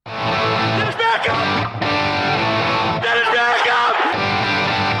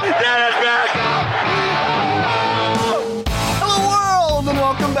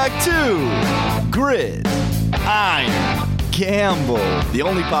to Grid Iron Gamble, the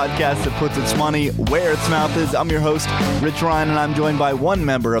only podcast that puts its money where its mouth is. I'm your host, Rich Ryan, and I'm joined by one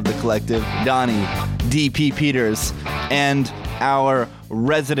member of the collective, Donnie DP Peters, and our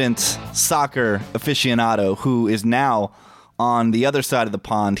resident soccer aficionado who is now on the other side of the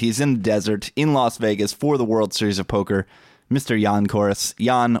pond. He's in the desert in Las Vegas for the World Series of Poker, Mr. Jan Koris.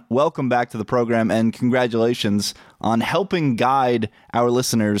 Jan, welcome back to the program, and congratulations on helping guide our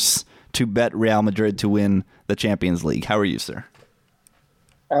listeners to bet Real Madrid to win the Champions League. How are you, sir?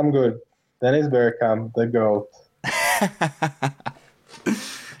 I'm good. Dennis Bergkamp, the GOAT.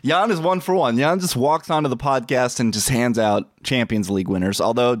 Jan is 1 for 1. Jan just walks onto the podcast and just hands out Champions League winners.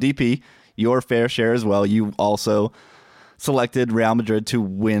 Although, DP, your fair share as well. You also selected Real Madrid to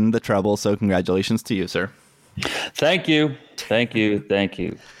win the treble, so congratulations to you, sir. Thank you. Thank you. Thank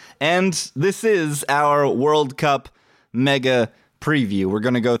you. And this is our World Cup mega preview. We're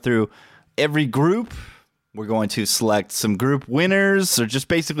going to go through every group. We're going to select some group winners, or just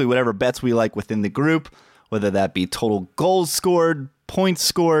basically whatever bets we like within the group, whether that be total goals scored, points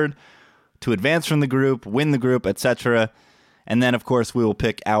scored, to advance from the group, win the group, etc. And then, of course, we will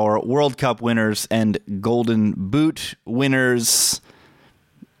pick our World Cup winners and Golden Boot winners.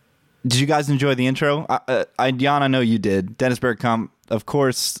 Did you guys enjoy the intro? Jan, I know you did. Dennis Bergkamp, of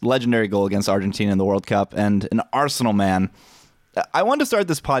course, legendary goal against Argentina in the World Cup, and an Arsenal man. I wanted to start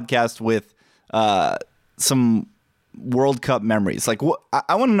this podcast with some World Cup memories. Like,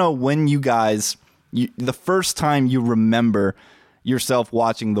 I want to know when you guys, the first time you remember yourself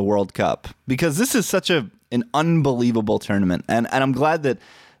watching the World Cup, because this is such an unbelievable tournament, and I'm glad that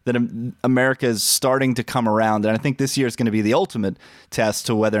America is starting to come around, and I think this year is going to be the ultimate test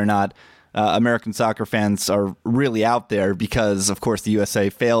to whether or not American soccer fans are really out there, because, of course, the USA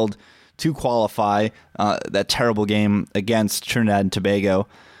failed to qualify that terrible game against Trinidad and Tobago.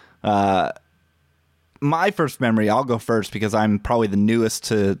 My first memory, I'll go first because I'm probably the newest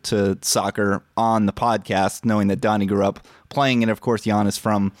to soccer on the podcast, knowing that Donnie grew up playing, and of course Jan is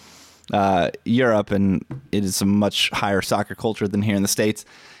from Europe, and it is a much higher soccer culture than here in the States,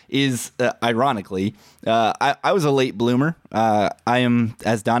 is ironically, I was a late bloomer. I am,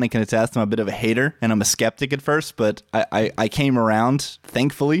 as Donnie can attest, I'm a bit of a hater, and I'm a skeptic at first, but I came around,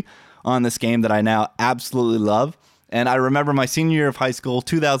 thankfully, on this game that I now absolutely love. And I remember my senior year of high school,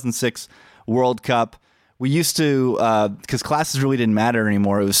 2006 World Cup. We used to, because classes really didn't matter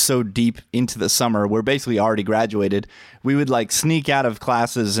anymore. It was so deep into the summer. We're basically already graduated. We would like sneak out of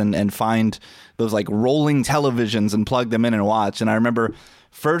classes and find those like rolling televisions and plug them in and watch. And I remember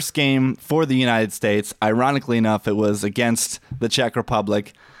first game for the United States, ironically enough, it was against the Czech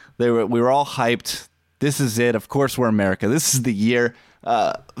Republic. We were all hyped. This is it. Of course, we're America. This is the year.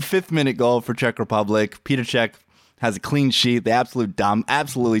 5th minute goal for Czech Republic. Peter Cech has a clean sheet. They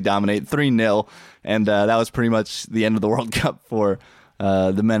absolutely dominate 3-0. And that was pretty much the end of the World Cup for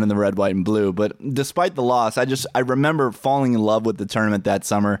the men in the red, white, and blue. But despite the loss, I remember falling in love with the tournament that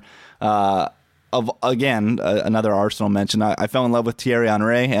summer. Another Arsenal mention. I fell in love with Thierry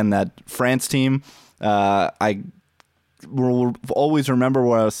Henry and that France team. I will always remember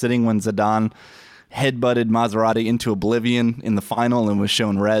where I was sitting when Zidane headbutted Maserati into oblivion in the final and was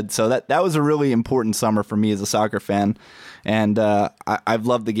shown red. So that was a really important summer for me as a soccer fan. And I've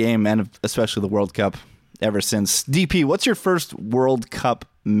loved the game, and especially the World Cup, ever since. DP, what's your first World Cup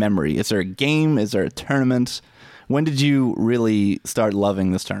memory? Is there a game? Is there a tournament? When did you really start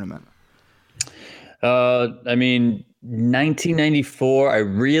loving this tournament? 1994, I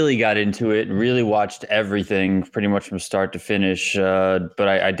really got into it and really watched everything pretty much from start to finish. But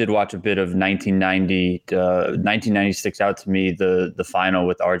I did watch a bit of 1990. 1990 sticks out to me, the final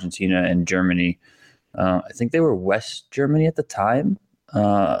with Argentina and Germany. I think they were West Germany at the time,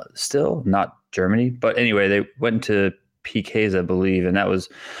 still not Germany. But anyway, they went to PKs, I believe, and that was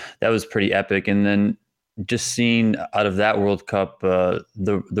pretty epic. And then just seeing out of that World Cup, the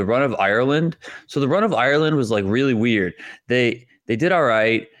run of Ireland. So the run of Ireland was like really weird. They did all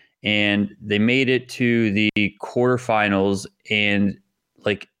right, and they made it to the quarterfinals, and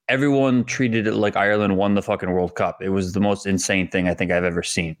like everyone treated it like Ireland won the fucking World Cup. It was the most insane thing I think I've ever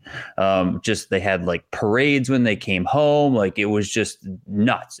seen. Just they had like parades when they came home. Like it was just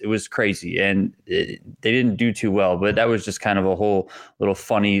nuts. It was crazy. And they didn't do too well, but that was just kind of a whole little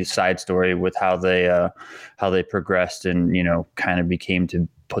funny side story with how they progressed and, you know, kind of became to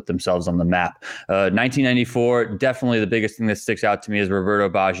put themselves on the map. 1994, definitely the biggest thing that sticks out to me is Roberto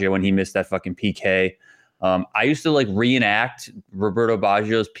Baggio when he missed that fucking PK. I used to like reenact Roberto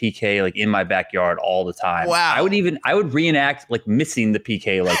Baggio's PK like in my backyard all the time. Wow. I would reenact like missing the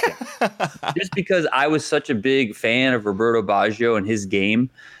PK like that. Just because I was such a big fan of Roberto Baggio and his game.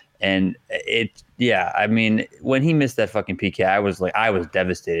 And I mean, when he missed that fucking PK, I was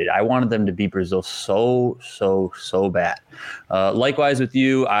devastated. I wanted them to beat Brazil so bad. Likewise with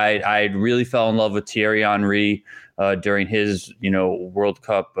you, I really fell in love with Thierry Henry during his, World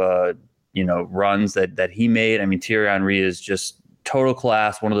Cup, runs that he made. I mean, Thierry Henry is just total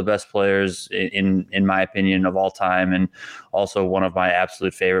class, one of the best players in my opinion of all time, and also one of my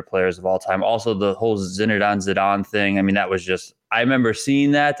absolute favorite players of all time. Also, the whole Zinedine Zidane thing. I mean, that was just. I remember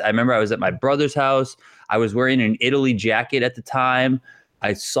seeing that. I remember I was at my brother's house. I was wearing an Italy jacket at the time.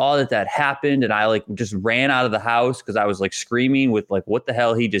 I saw that happened, and I just ran out of the house because I was screaming with what the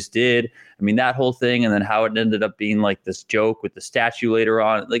hell he just did. I mean, that whole thing, and then how it ended up being this joke with the statue later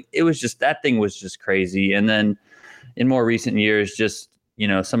on. It was just, that thing was just crazy. And then in more recent years, just,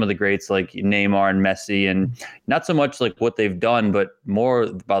 some of the greats like Neymar and Messi, and not so much what they've done, but more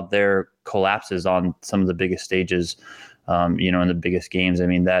about their collapses on some of the biggest stages, in the biggest games. I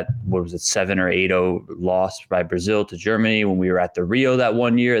mean, what was it, 7 or 8-0 loss by Brazil to Germany when we were at the Rio that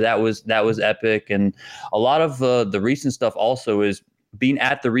one year. That was epic. And a lot of the recent stuff also is being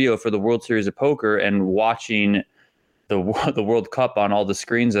at the Rio for the World Series of Poker and watching the World Cup on all the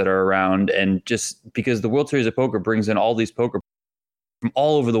screens that are around, and just because the World Series of Poker brings in all these poker from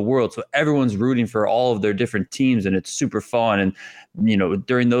all over the world, so everyone's rooting for all of their different teams, and it's super fun. And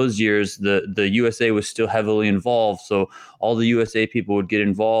during those years, the USA was still heavily involved, so all the USA people would get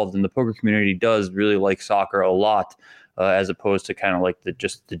involved, and the poker community does really like soccer a lot, as opposed to kind of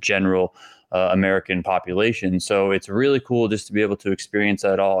the general American population. So it's really cool just to be able to experience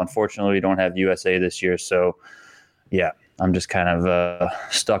that all. Unfortunately, we don't have USA this year, so yeah, I'm just kind of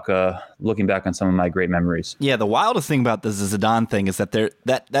stuck looking back on some of my great memories. Yeah, the wildest thing about the Zidane thing is that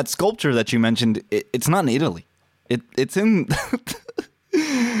that sculpture that you mentioned, it's not in Italy. It's in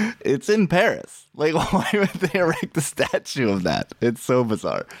it's in Paris. Why would they erect the statue of that? It's so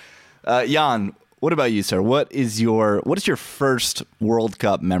bizarre. Jan, what about you, sir? What is your first World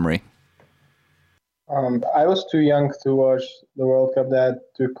Cup memory? I was too young to watch the World Cup that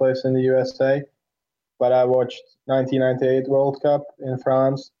took place in the USA, but I watched 1998 World Cup in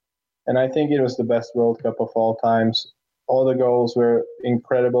France, and I think it was the best World Cup of all times. All the goals were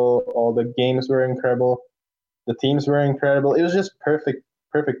incredible. All the games were incredible. The teams were incredible. It was just perfect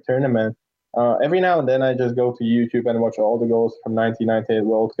tournament. Every now and then I just go to YouTube and watch all the goals from 1998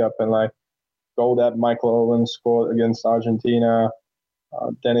 World Cup, and goal that Michael Owen scored against Argentina,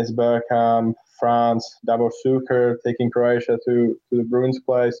 Dennis Bergkamp, France, Davor Suker taking Croatia to the Bruins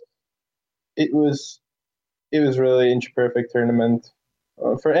place. It was really inch perfect tournament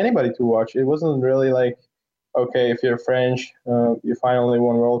for anybody to watch. It wasn't really okay, if you're French, you finally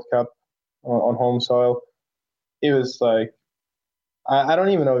won World Cup on home soil. It was I don't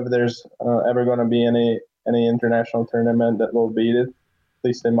even know if there's ever going to be any international tournament that will beat it, at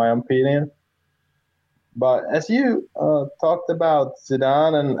least in my opinion. But as you talked about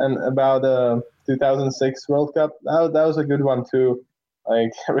Zidane and about the 2006 World Cup, that was a good one too.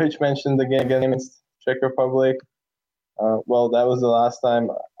 Rich mentioned the game against Czech Republic. Well, that was the last time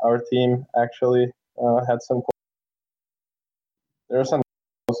our team actually had some. There were some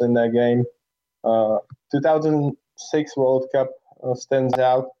goals in that game. 2006 World Cup stands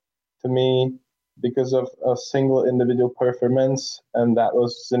out to me because of a single individual performance, and that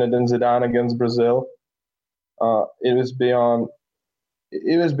was Zinedine Zidane against Brazil. It was beyond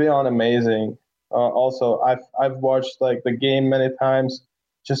amazing. Also, I've watched the game many times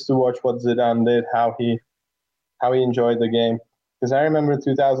just to watch what Zidane did, how he enjoyed the game. Because I remember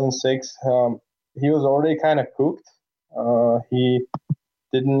 2006, he was already kind of cooked. He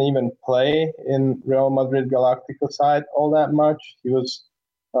didn't even play in Real Madrid Galactico side all that much. He was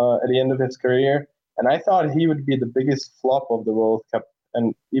at the end of his career, and I thought he would be the biggest flop of the World Cup.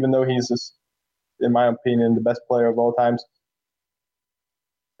 And even though he's just, in my opinion, the best player of all times,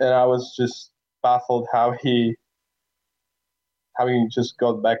 and I was just baffled how he just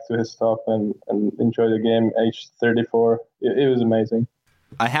got back to his stuff and enjoyed the game age 34. It was amazing.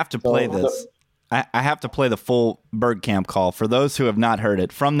 I have to play this. I have to play the full Bergkamp call for those who have not heard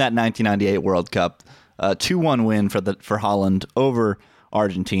it from that 1998 World Cup, 2-1 win for Holland over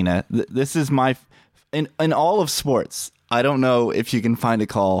Argentina. This is in all of sports. I don't know if you can find a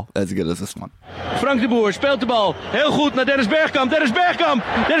call as good as this one. Frank de Boer speelt de bal heel goed naar Dennis Bergkamp. Dennis Bergkamp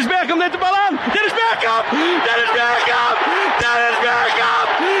neemt de bal aan. Dennis Bergkamp! Dennis Bergkamp! Dennis Bergkamp!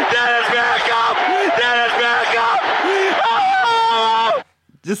 Dennis Bergkamp! Dennis Bergkamp! Oh!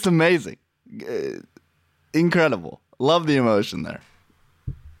 Just amazing. Incredible. Love the emotion there.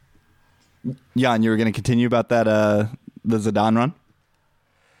 Jan, you were going to continue about that the Zidane run?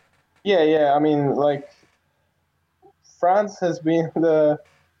 Yeah. I mean, France has been the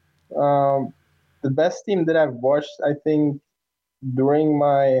The best team that I've watched, I think, during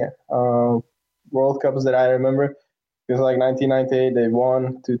my World Cups that I remember, because like 1998 they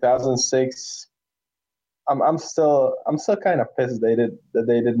won, 2006. I'm still kind of pissed that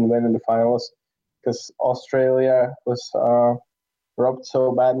they didn't win in the finals, because Australia was robbed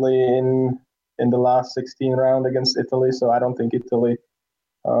so badly in the last 16 round against Italy. So I don't think Italy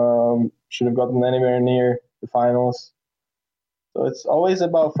should have gotten anywhere near the finals. So it's always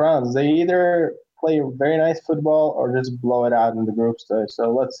about France. They either play very nice football or just blow it out in the group stage.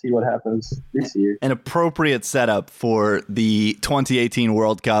 So let's see what happens this year. An appropriate setup for the 2018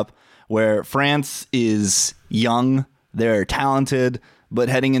 World Cup, where France is young, they're talented, but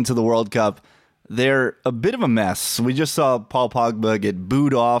heading into the World Cup, they're a bit of a mess. We just saw Paul Pogba get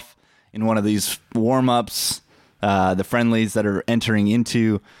booed off in one of these warm-ups, the friendlies that are entering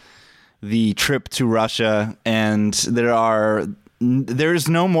into the trip to Russia, and there's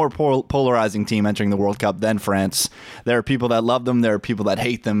no more polarizing team entering the World Cup than France. There are people that love them, there are people that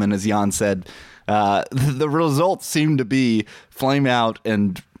hate them, and as Jan said, the results seem to be flame out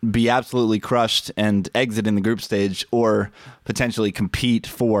and be absolutely crushed and exit in the group stage, or potentially compete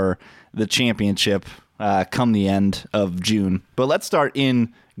for the championship come the end of June. But let's start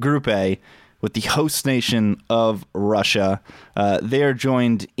in Group A with the host nation of Russia. They are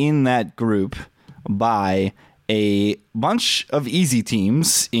joined in that group by a bunch of easy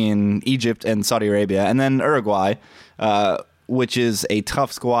teams in Egypt and Saudi Arabia, and then Uruguay, which is a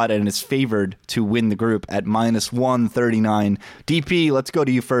tough squad and is favored to win the group at -139. DP, let's go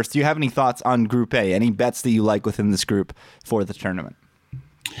to you first. Do you have any thoughts on Group A? Any bets that you like within this group for the tournament?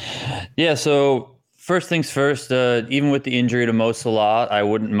 Yeah, so first things first, even with the injury to Mo Salah, I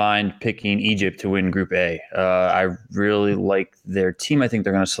wouldn't mind picking Egypt to win Group A. I really like their team. I think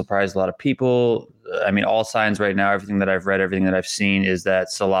they're going to surprise a lot of people. I mean, all signs right now, everything that I've read, everything that I've seen is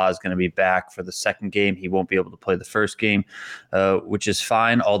that Salah is going to be back for the second game. He won't be able to play the first game, which is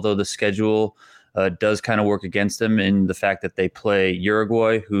fine, although the schedule does kind of work against them in the fact that they play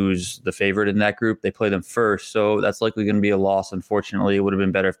Uruguay, who's the favorite in that group. They play them first, so that's likely going to be a loss. Unfortunately, it would have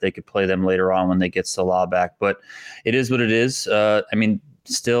been better if they could play them later on when they get Salah back, but it is what it is. I mean,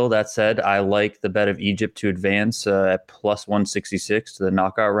 still, that said, I like the bet of Egypt to advance at +166 to the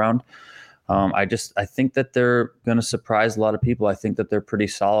knockout round. I think that they're going to surprise a lot of people. I think that they're pretty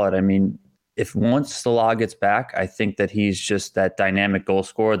solid. I mean, if once Salah gets back, I think that he's just that dynamic goal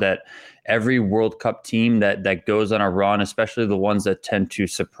scorer that every World Cup team that goes on a run, especially the ones that tend to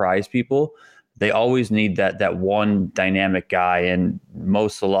surprise people, they always need that one dynamic guy. And Mo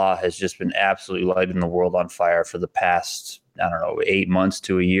Salah has just been absolutely lighting the world on fire for the past, 8 months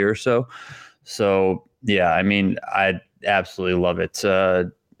to a year or so. So, yeah, I mean, I absolutely love it.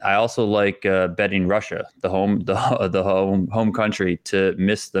 I also like betting Russia, the home country, to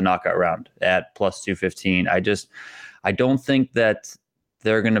miss the knockout round at +215. I don't think that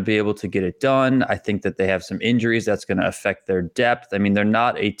they're going to be able to get it done. I think that they have some injuries that's going to affect their depth. I mean, they're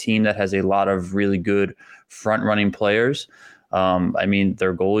not a team that has a lot of really good front running players. I mean,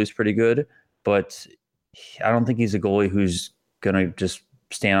 their goalie's pretty good, but I don't think he's a goalie who's going to just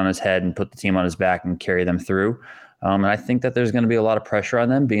stand on his head and put the team on his back and carry them through. And I think that there's going to be a lot of pressure on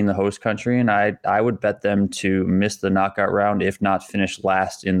them being the host country. And I would bet them to miss the knockout round, if not finish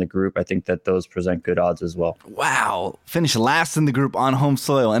last in the group. I think that those present good odds as well. Wow. Finish last in the group on home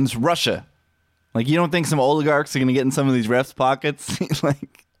soil. And it's Russia. Like, you don't think some oligarchs are going to get in some of these refs' pockets?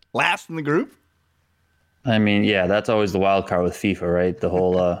 Like, last in the group? I mean, yeah, that's always the wild card with FIFA, right? The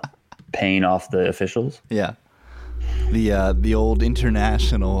whole paying off the officials. Yeah. The old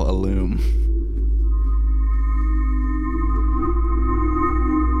international allume.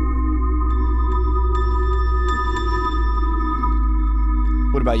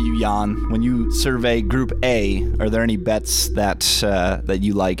 What about you, Jan? When you survey Group A, are there any bets that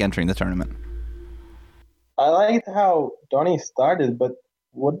you like entering the tournament? I liked how Donnie started, but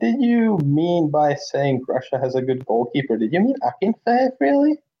what did you mean by saying Russia has a good goalkeeper? Did you mean Akinfeev,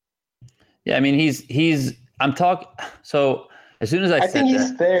 really? Yeah, I mean, I'm talking. So as soon as I think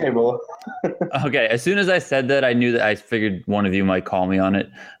he's terrible. Okay, as soon as I said that, I knew that I figured one of you might call me on it.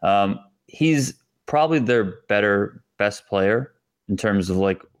 He's probably their best player in terms of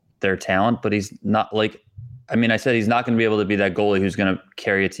like their talent, but he's not like, I mean, I said he's not going to be able to be that goalie who's going to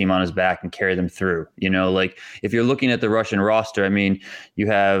carry a team on his back and carry them through. You know, like if you're looking at the Russian roster, I mean, you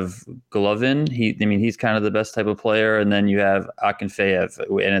have Golovin. He's kind of the best type of player, and then you have Akinfeev,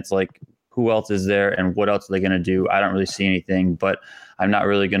 and it's like, who else is there, and what else are they going to do? I don't really see anything, but I'm not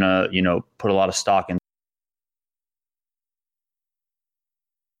really going to, put a lot of stock in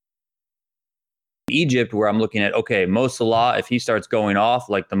Egypt, where I'm looking at, okay, Mo Salah, if he starts going off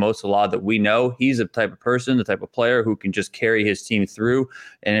like the Mo Salah that we know, he's the type of person, the type of player who can just carry his team through,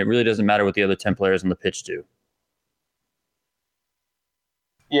 and it really doesn't matter what the other 10 players on the pitch do.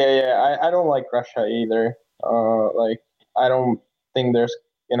 Yeah, I don't like Russia either. I don't think there's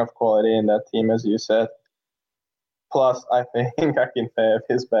enough quality in that team, as you said. Plus, I think Akinfeev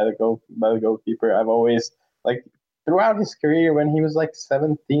is better goalkeeper. I've always, like, throughout his career, when he was like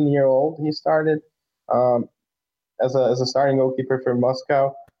 17-year-old, he started as a starting goalkeeper for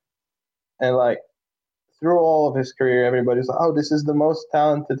Moscow, and like through all of his career, everybody's like, "Oh, this is the most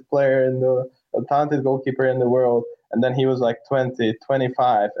talented talented goalkeeper in the world." And then he was like 20,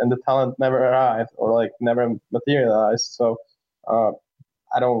 25, and the talent never arrived or like never materialized. So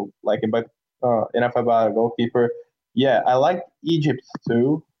I don't like it, but enough about a goalkeeper. Yeah, I like Egypt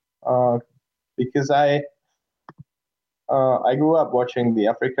too, because I grew up watching the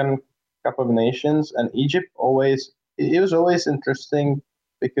African Cup of Nations, and Egypt it was always interesting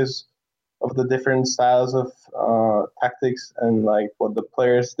because of the different styles of tactics and like what the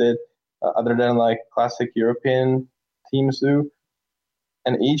players did, other than like classic European teams do.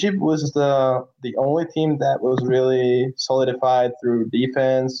 And Egypt was the only team that was really solidified through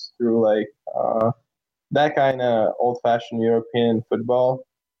defense, through like that kind of old-fashioned European football.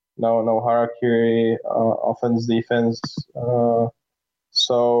 No hierarchy, offense, defense.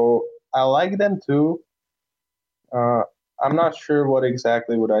 So I like them too. I'm not sure what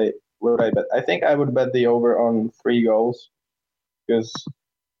exactly would I bet. I think I would bet the over on 3 goals because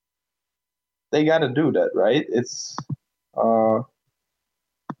they got to do that, right? It's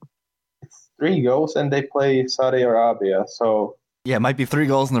 3 goals and they play Saudi Arabia, so Yeah, it might be 3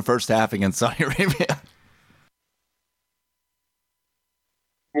 goals in the first half against Saudi Arabia.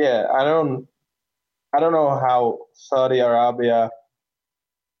 yeah, I don't know how Saudi Arabia,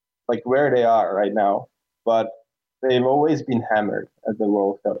 like where they are right now, but they've always been hammered at the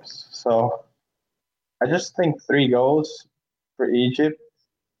World Cups. So I just think 3 goals for Egypt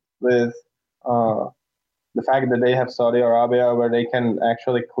with the fact that they have Saudi Arabia where they can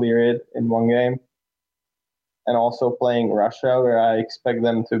actually clear it in one game, and also playing Russia where I expect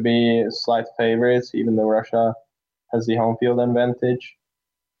them to be slight favorites, even though Russia has the home field advantage.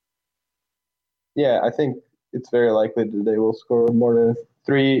 Yeah, I think it's very likely that they will score more than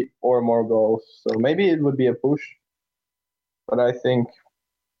 3 or more goals. So maybe it would be a push, but I think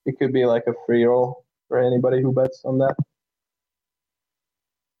it could be like a free roll for anybody who bets on that.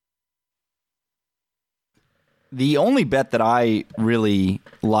 The only bet that I really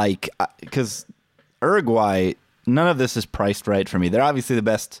like, because Uruguay, none of this is priced right for me. They're obviously the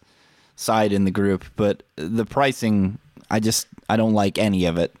best side in the group, but the pricing, I don't like any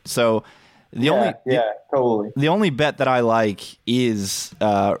of it. So Totally. The only bet that I like is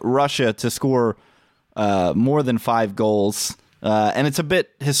Russia to score more than 5 goals, and it's a bit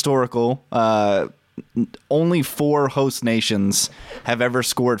historical. Only 4 host nations have ever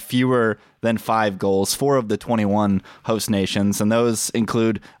scored fewer than 5 goals, 4 of the 21 host nations, and those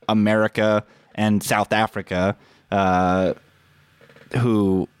include America and South Africa,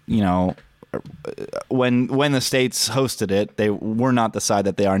 who, you know, when the States hosted it, they were not the side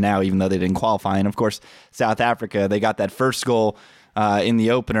that they are now, even though they didn't qualify. And of course, South Africa, they got that first goal in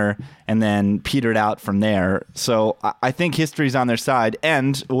the opener and then petered out from there. So I think history's on their side.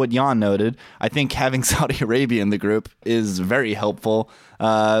 And what Jan noted, I think having Saudi Arabia in the group is very helpful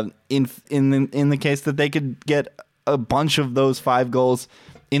in the case that they could get a bunch of those 5 goals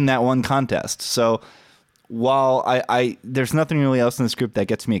in that one contest. So while there's nothing really else in this group that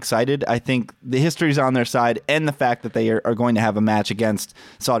gets me excited, I think the history's on their side, and the fact that they are going to have a match against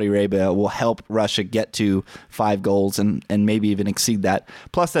Saudi Arabia will help Russia get to 5 goals and maybe even exceed that.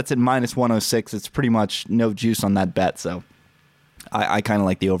 Plus, that's at -106. It's pretty much no juice on that bet, so I kind of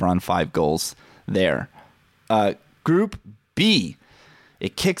like the over on 5 goals there. Group B.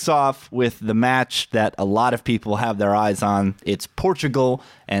 It kicks off with the match that a lot of people have their eyes on. It's Portugal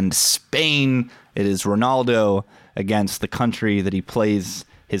and Spain. It is Ronaldo against the country that he plays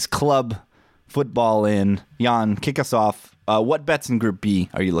his club football in. Jan, kick us off. What bets in Group B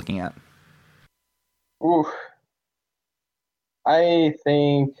are you looking at? Ooh, I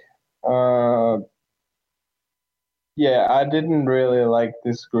think, I didn't really like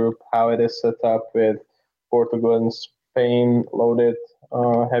this group, how it is set up with Portugal and Spain loaded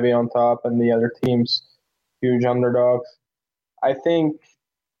heavy on top, and the other teams huge underdogs. I think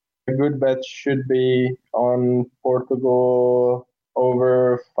a good bet should be on Portugal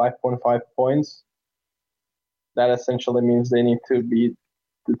over 5.5 points. That essentially means they need to beat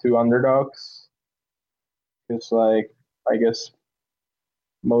the 2 underdogs. It's like, I guess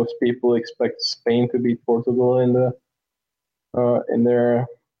most people expect Spain to beat Portugal in their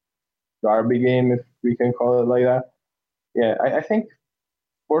derby game, if we can call it like that. Yeah, I think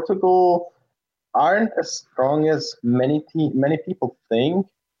Portugal aren't as strong as many people think.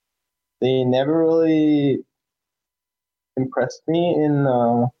 They never really impressed me in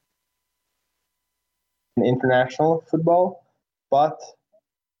international football, but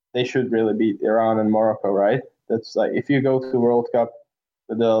they should really beat Iran and Morocco, right? That's like, if you go to World Cup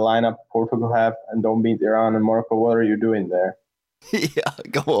with the lineup Portugal have and don't beat Iran and Morocco, what are you doing there? Yeah,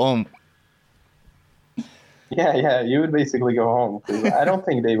 go home. Yeah, you would basically go home, because I don't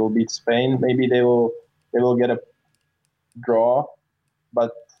think they will beat Spain. Maybe they will get a draw,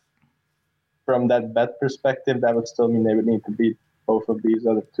 but from that bet perspective, that would still mean they would need to beat both of these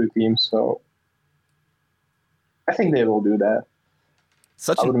other two teams. So I think they will do that.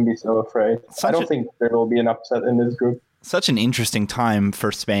 I wouldn't be so afraid. I don't think there will be an upset in this group. Such an interesting time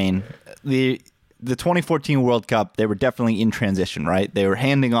for Spain. The 2014 World Cup, they were definitely in transition, right? They were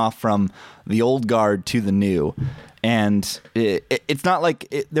handing off from the old guard to the new. And it's not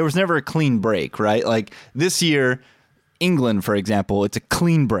like there was never a clean break, right? Like this year, England, for example, it's a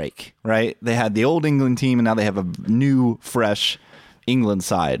clean break, right? They had the old England team, and now they have a new, fresh England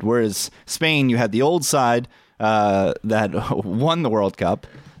side. Whereas Spain, you had the old side that won the World Cup.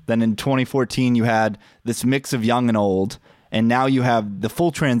 Then in 2014, you had this mix of young and old. And now you have the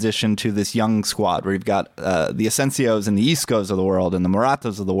full transition to this young squad where you've got the Asensios and the Iscos of the world and the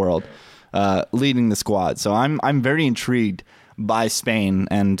Moratas of the world leading the squad. So I'm very intrigued by Spain,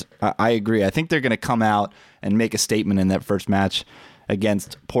 and I agree. I think they're going to come out and make a statement in that first match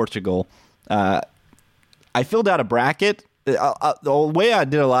against Portugal. I filled out a bracket. The way I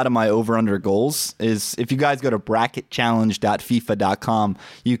did a lot of my over-under goals is if you guys go to bracketchallenge.fifa.com,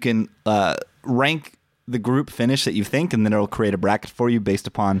 you can rank the group finish that you think, and then it'll create a bracket for you based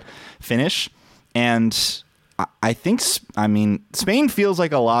upon finish. And I think, Spain feels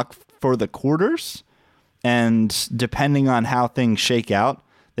like a lock for the quarters, and depending on how things shake out,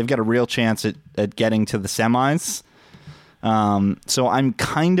 they've got a real chance at getting to the semis. So I'm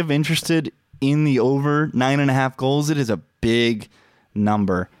kind of interested in the over 9.5 goals. It is a big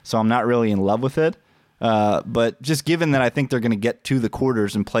number, so I'm not really in love with it. But just given that I think they're going to get to the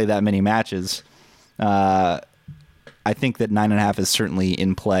quarters and play that many matches, I think that 9.5 is certainly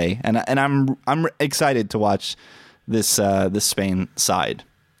in play, and I'm excited to watch this Spain side.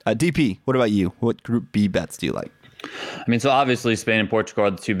 DP, what about you? What Group B bets do you like? So obviously Spain and Portugal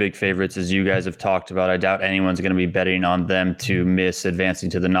are the two big favorites, as you guys have talked about. I doubt anyone's going to be betting on them to miss advancing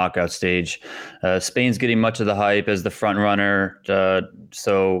to the knockout stage. Spain's getting much of the hype as the front runner,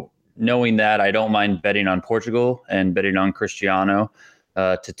 so knowing that, I don't mind betting on Portugal and betting on Cristiano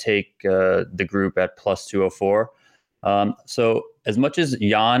to take the group at plus 204. So as much as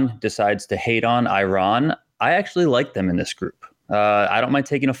Jan decides to hate on Iran, I actually like them in this group. I don't mind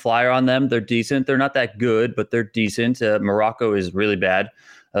taking a flyer on them. They're decent. They're not that good, but they're decent. Morocco is really bad.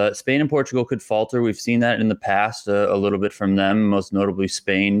 Spain and Portugal could falter. We've seen that in the past a little bit from them, most notably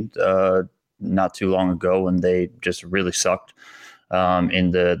Spain not too long ago when they just really sucked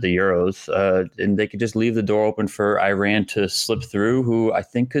in the Euros. And they could just leave the door open for Iran to slip through, who I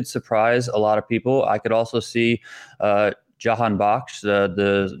think could surprise a lot of people. I could also see Jahan Bakhsh,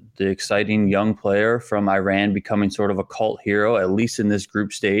 the exciting young player from Iran, becoming sort of a cult hero, at least in this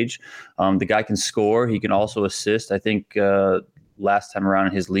group stage. The guy can score. He can also assist. I think last time around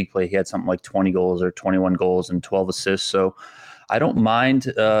in his league play, he had something like 20 goals or 21 goals and 12 assists. So I don't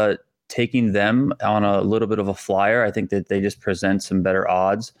mind taking them on a little bit of a flyer. I think that they just present some better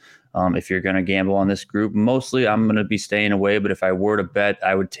odds. If you're going to gamble on this group, mostly I'm going to be staying away. But if I were to bet,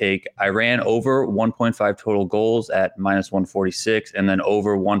 I would take Iran over 1.5 total goals at minus 146, and then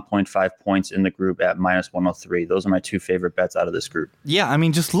over 1.5 points in the group at minus 103. Those are my two favorite bets out of this group. Yeah,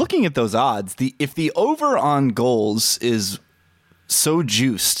 just looking at those odds, if the over on goals is so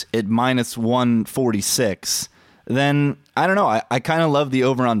juiced at minus 146, then I don't know. I kind of love the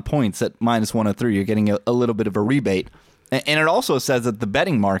over on points at minus 103. You're getting a little bit of a rebate. And it also says that the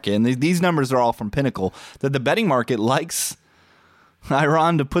betting market, and these numbers are all from Pinnacle, that the betting market likes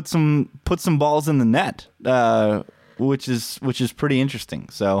Iran to put some balls in the net, which is pretty interesting.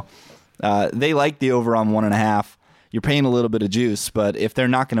 So they like the over on 1.5. You're paying a little bit of juice, but if they're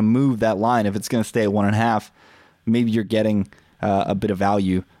not going to move that line, if it's going to stay at 1.5, maybe you're getting a bit of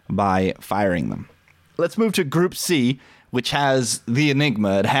value by firing them. Let's move to Group C, which has the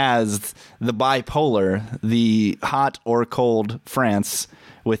enigma. It has the bipolar, the hot or cold France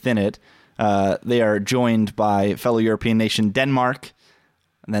within it. They are joined by fellow European nation Denmark,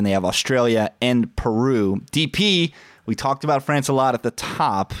 and then they have Australia and Peru. DP, We talked about France a lot at the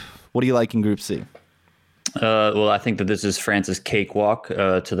top. What do you like in Group C? Well, I think that this is France's cakewalk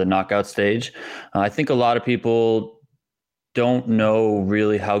to the knockout stage. I think a lot of people don't know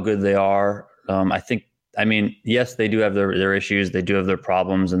really how good they are. Yes, they do have their issues. They do have their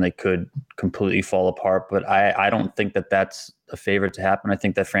problems, and they could completely fall apart. But I don't think that that's a favorite to happen. I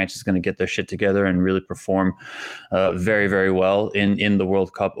think that France is going to get their shit together and really perform very, very well in the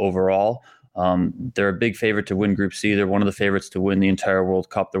World Cup overall. They're a big favorite to win Group C. They're one of the favorites to win the entire World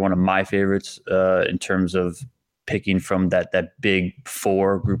Cup. They're one of my favorites in terms of picking from that big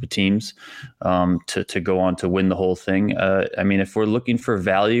four group of teams to go on to win the whole thing. If we're looking for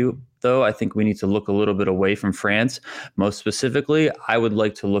value, though, I think we need to look a little bit away from France. Most specifically, I would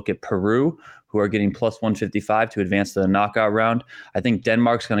like to look at Peru, who are getting plus 155 to advance to the knockout round. I think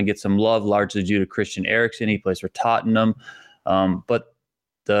Denmark's going to get some love, largely due to Christian Eriksen. He plays for Tottenham. But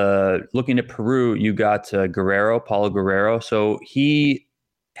looking at Peru, you got Paulo Guerrero. So he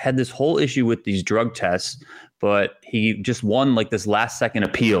had this whole issue with these drug tests, but he just won like this last second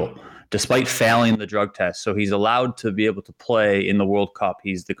appeal despite failing the drug test. So he's allowed to be able to play in the World Cup.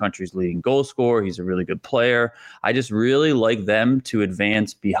 He's the country's leading goal scorer. He's a really good player. I just really like them to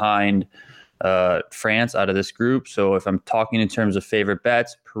advance behind France out of this group. So if I'm talking in terms of favorite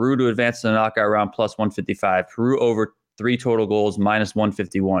bets, Peru to advance to the knockout round plus 155, Peru over 3 total goals minus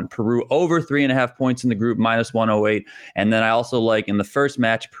 151, Peru over 3.5 points in the group minus 108. And then I also like in the first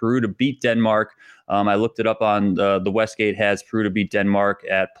match, Peru to beat Denmark. I looked it up on the Westgate has Peru to beat Denmark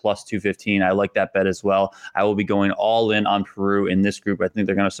at plus 215. I like that bet as well. I will be going all in on Peru in this group. I think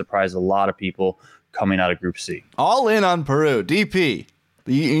they're going to surprise a lot of people coming out of Group C. All in on Peru. DP,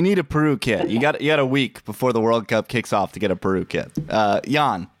 you need a Peru kit. You got a week before the World Cup kicks off to get a Peru kit.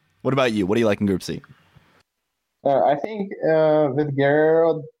 Jan, what about you? What do you like in Group C? I think with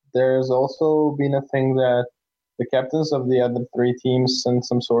Guerrero, there's also been a thing that the captains of the other 3 teams sent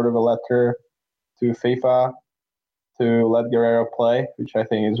some sort of a letter to FIFA to let Guerrero play, which I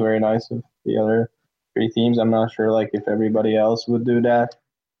think is very nice of the other 3 teams. I'm not sure if everybody else would do that.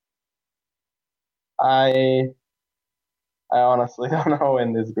 I honestly don't know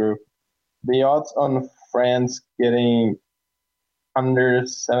in this group. The odds on France getting under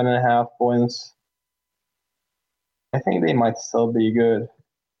 7.5 points, I think they might still be good.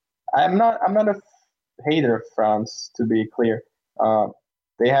 I'm not a hater of France, to be clear.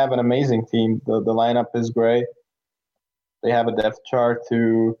 They have an amazing team. The lineup is great. They have a depth chart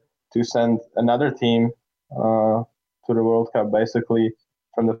to send another team to the World Cup, basically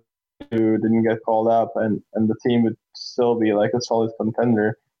from the who didn't get called up, and the team would still be like a solid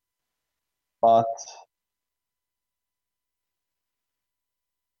contender. But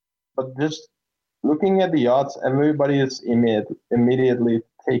just looking at the odds, everybody is immediately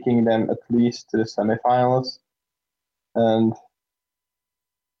taking them at least to the semifinals. And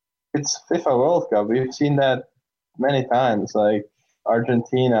it's FIFA World Cup. We've seen that many times, like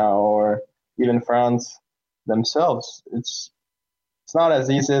Argentina or even France themselves. It's not as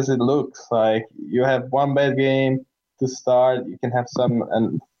easy as it looks. Like, you have one bad game to start, you can have some,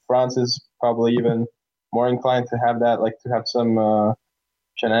 and France is probably even more inclined to have that, to have some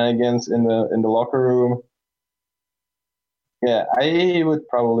shenanigans in the locker room. Yeah, I would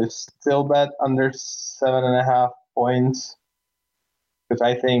probably still bet under 7.5 points, because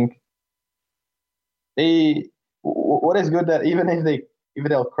I think what is good that even if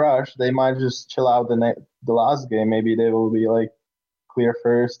they'll crush, they might just chill out the last game. Maybe they will be clear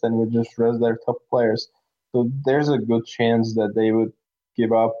first and would just rest their top players. So there's a good chance that they would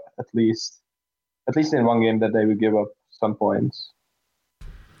give up at least in one game, that they would give up some points.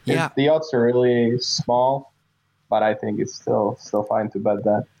 Yeah, the odds are really small, but I think it's still fine to bet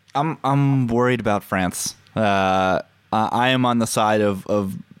that. I'm worried about France. I am on the side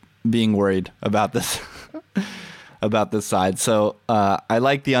of being worried about this about this side. So I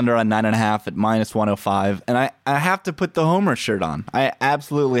like the under on 9.5 at minus 105, and I have to put the Homer shirt on. I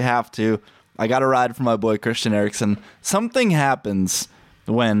absolutely have to. I got to ride for my boy Christian Eriksen. Something happens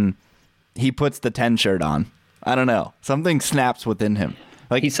when he puts the 10 shirt on. I don't know. Something snaps within him.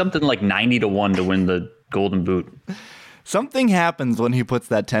 He's something like 90-1 to win the Golden Boot. Something happens when he puts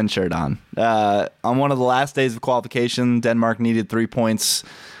that 10 shirt on. On one of the last days of qualification, Denmark needed 3 points.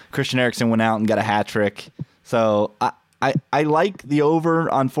 Christian Eriksen went out and got a hat trick. So I like the over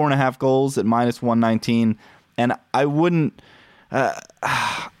on 4.5 goals at minus 119, and I wouldn't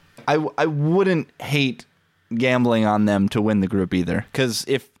I wouldn't hate gambling on them to win the group either, because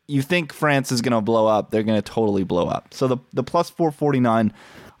if you think France is going to blow up, they're going to totally blow up. So the plus 449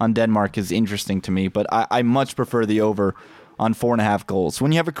 on Denmark is interesting to me, but I much prefer the over on 4.5 goals.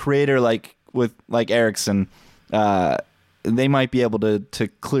 When you have a creator like Eriksen, they might be able to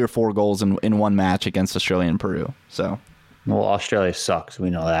clear 4 goals in one match against Australia and Peru. So, well, Australia sucks. We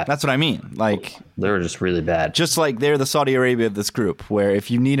know that. That's what I mean. Like, they're just really bad. Just like they're the Saudi Arabia of this group, where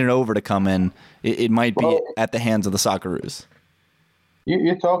if you need an over to come in, it might be at the hands of the Socceroos.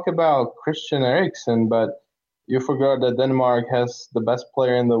 You talk about Christian Eriksen, but you forgot that Denmark has the best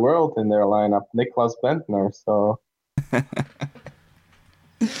player in the world in their lineup, Niklas Bentner. So.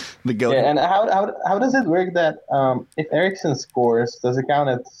 The goat. Yeah, and how does it work that if Eriksen scores, does it count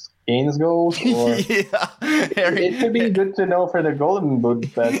as Kane's goals? Or it could be good to know for the Golden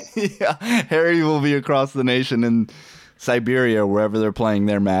Boot bets. Yeah, Harry will be across the nation in Siberia, wherever they're playing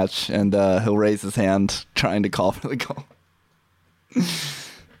their match, and he'll raise his hand trying to call for the goal.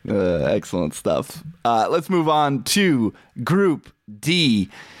 Excellent stuff. Let's move on to Group D,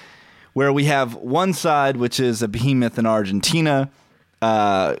 where we have one side, which is a behemoth in Argentina,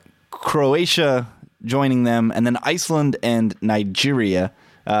 Croatia joining them, and then Iceland and Nigeria.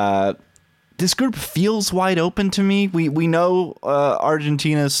 This group feels wide open to me. We know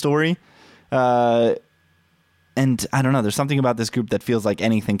Argentina's story, and I don't know. There's something about this group that feels like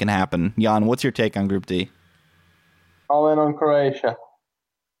anything can happen. Jan, what's your take on Group D? All in on Croatia.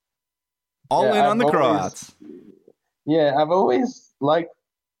 All in on the Croats. Yeah, I've always liked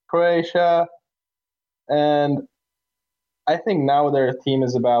Croatia, and I think now their team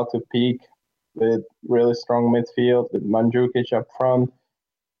is about to peak with really strong midfield, with Mandzukic up front.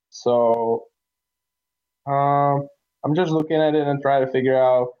 So I'm just looking at it and trying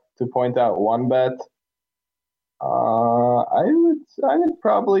to point out one bet. I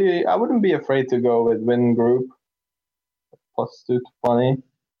wouldn't be afraid to go with win group plus 220.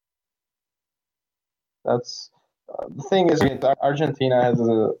 That's the thing is, Argentina has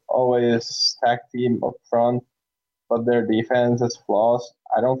always stacked team up front, but their defense is flaws.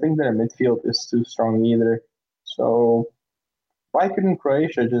 I don't think their midfield is too strong either. So why couldn't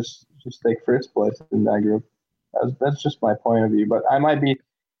Croatia just take first place in that group? That's just my point of view. But I might be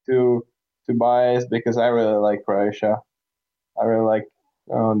too biased because I really like Croatia. I really like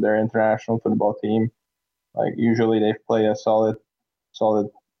their international football team. Like usually they play a solid.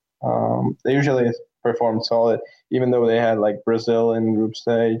 They usually perform solid, even though they had like Brazil in group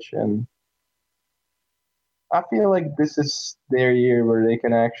stage, and I feel like this is their year where they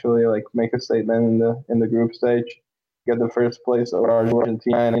can actually like make a statement in the group stage, get the first place over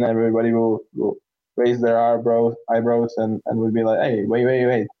Argentina, and everybody will raise their eyebrows and will be like, hey,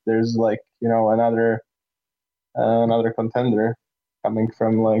 wait, there's like another contender coming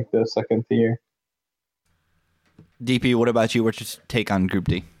from like the second tier. DP, what about you? What's your take on Group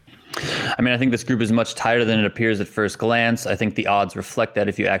D? I mean, I think this group is much tighter than it appears at first glance. I think the odds reflect that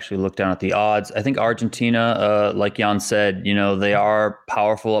if you actually look down at the odds. I think Argentina, like Jan said, they are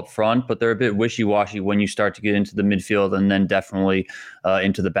powerful up front, but they're a bit wishy-washy when you start to get into the midfield and then definitely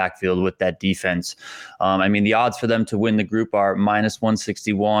into the backfield with that defense. I mean, the odds for them to win the group are minus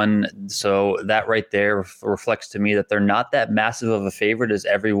 161. So that right there reflects to me that they're not that massive of a favorite as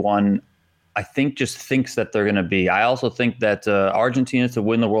everyone I think just thinks that they're going to be. I also think that Argentina to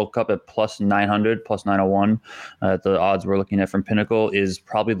win the World Cup at plus 900, plus 901, the odds we're looking at from Pinnacle, is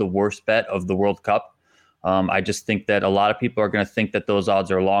probably the worst bet of the World Cup. I just think that a lot of people are going to think that those odds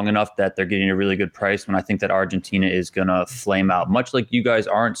are long enough that they're getting a really good price when I think that Argentina is going to flame out. Much like you guys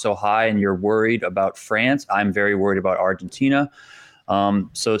aren't so high and you're worried about France, I'm very worried about Argentina.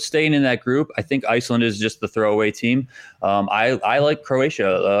 So staying in that group, I think Iceland is just the throwaway team. I like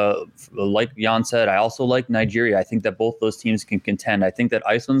Croatia. Like Jan said, I also like Nigeria. I think that both those teams can contend. I think that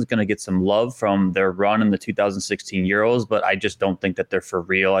Iceland's going to get some love from their run in the 2016 Euros, but I just don't think that they're for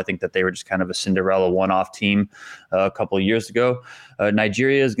real. I think that they were just kind of a Cinderella one-off team a couple of years ago.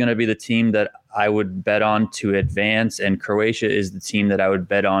 Nigeria is going to be the team that I would bet on to advance, and Croatia is the team that I would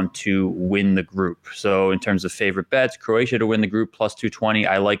bet on to win the group. So in terms of favorite bets, Croatia to win the group plus 220.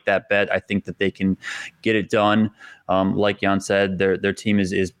 I like that bet. I think that they can get it done. Like Jan said, their team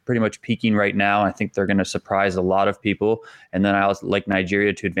is pretty much peaking right now. I think they're going to surprise a lot of people. And then I also like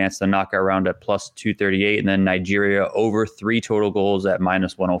Nigeria to advance the knockout round at plus 238, and then Nigeria over 3 total goals at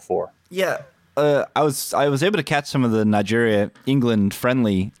minus 104. Yeah, I was able to catch some of the Nigeria-England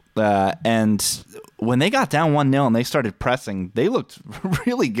friendly. And when they got down 1-0 and they started pressing, they looked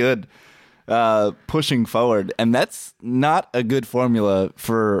really good pushing forward. And that's not a good formula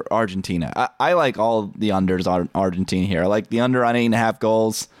for Argentina. I like all the unders on Argentina here. I like the under on 8.5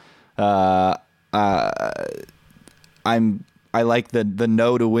 goals. I like the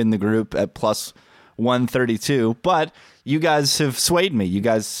no to win the group at plus 132, but you guys have swayed me. You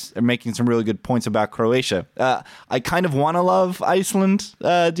guys are making some really good points about Croatia. I kind of want to love Iceland,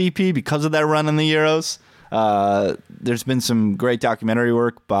 DP, because of that run in the Euros. There's been some great documentary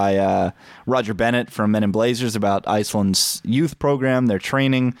work by Roger Bennett from Men in Blazers about Iceland's youth program, their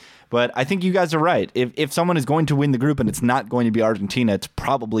training. But I think you guys are right. If someone is going to win the group and it's not going to be Argentina, it's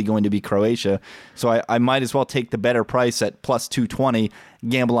probably going to be Croatia. So I might as well take the better price at plus 220,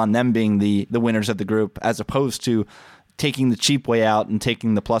 gamble on them being the winners of the group, as opposed to taking the cheap way out and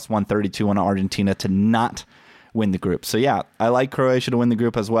taking the plus 132 on Argentina to not win the group. So yeah, I like Croatia to win the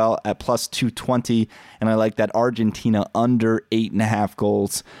group as well at plus 220, and I like that Argentina under 8.5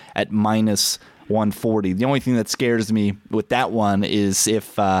 goals at minus 140. The only thing that scares me with that one is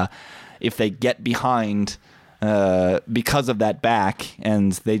if they get behind because of that back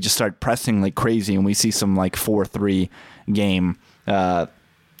and they just start pressing like crazy and we see some like 4-3 game,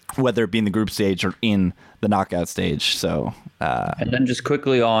 whether it be in the group stage or in the knockout stage. So and then just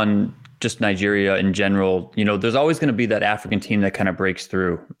quickly on just Nigeria in general, there's always going to be that African team that kind of breaks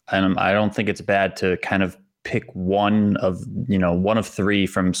through, and I don't think it's bad to kind of pick one of three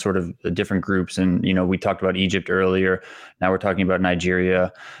from sort of the different groups. And, we talked about Egypt earlier. Now we're talking about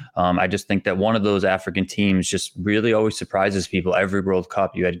Nigeria. I just think that one of those African teams just really always surprises people. Every World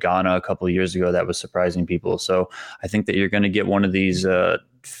Cup, you had Ghana a couple of years ago that was surprising people. So I think that you're going to get one of these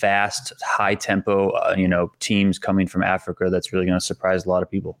fast, high tempo, teams coming from Africa that's really going to surprise a lot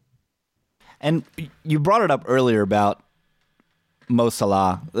of people. And you brought it up earlier about Mo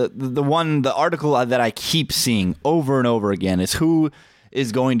Salah. The article that I keep seeing over and over again is who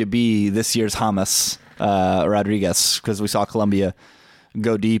is going to be this year's James Rodriguez, because we saw Colombia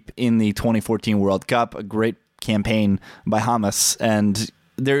go deep in the 2014 World Cup, a great campaign by James, and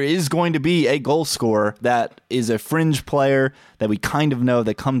there is going to be a goal scorer that is a fringe player that we kind of know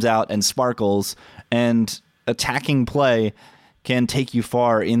that comes out and sparkles, and attacking play can take you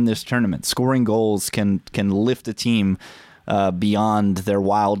far in this tournament. Scoring goals can lift a team beyond their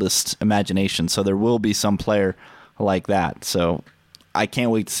wildest imagination. So there will be some player like that. So I can't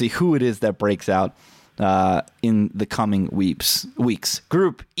wait to see who it is that breaks out in the coming weeks.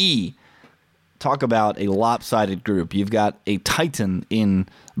 Group E. Talk about a lopsided group. You've got a titan in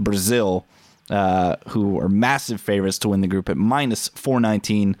Brazil, who are massive favorites to win the group at minus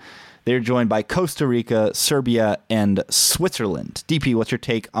 419. They're joined by Costa Rica, Serbia, and Switzerland. DP, what's your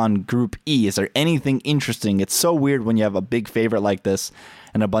take on Group E? Is there anything interesting? It's so weird when you have a big favorite like this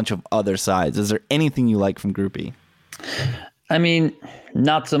and a bunch of other sides. Is there anything you like from Group E? I mean,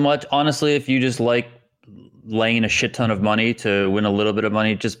 not so much. Honestly, if you just like laying a shit ton of money to win a little bit of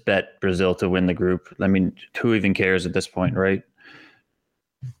money, just bet Brazil to win the group. I mean, who even cares at this point, right?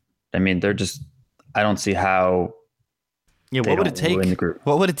 I mean, I don't see how. Yeah, what would it take?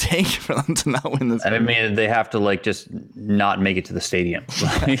 What would it take for them to not win this? I mean, they have to just not make it to the stadium.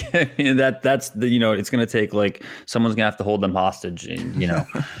 I mean, that's the it's going to take someone's going to have to hold them hostage in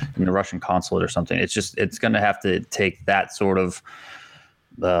in the Russian consulate or something. It's going to have to take that sort of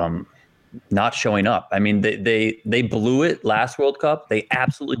not showing up. I mean, they blew it last World Cup. They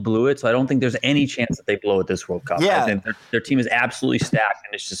absolutely blew it. So I don't think there's any chance that they blow it this World Cup. Yeah. I think their team is absolutely stacked,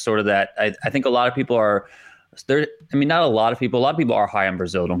 and it's just sort of that. I think a lot of people are. Not a lot of people. A lot of people are high on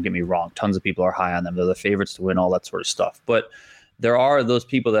Brazil. Don't get me wrong. Tons of people are high on them. They're the favorites to win, all that sort of stuff. But there are those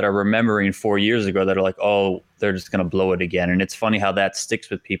people that are remembering 4 years ago that are like, oh, they're just going to blow it again. And it's funny how that sticks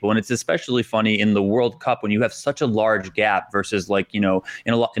with people. And it's especially funny in the World Cup when you have such a large gap versus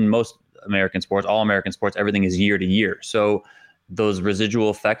in most American sports, all American sports, everything is year to year. So those residual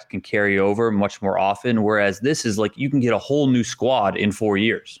effects can carry over much more often. Whereas this is you can get a whole new squad in 4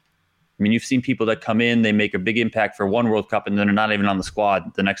 years. I mean, you've seen people that come in, they make a big impact for one World Cup, and then they're not even on the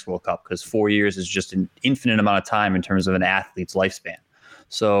squad the next World Cup, because 4 years is just an infinite amount of time in terms of an athlete's lifespan.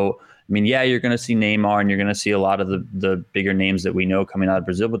 So, I mean, yeah, you're going to see Neymar and you're going to see a lot of the bigger names that we know coming out of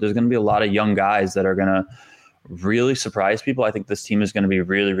Brazil, but there's going to be a lot of young guys that are going to really surprise people. I think this team is going to be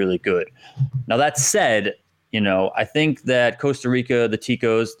really, really good. Now, that said, I think that Costa Rica, the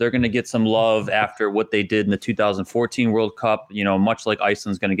Ticos, they're going to get some love after what they did in the 2014 World Cup, much like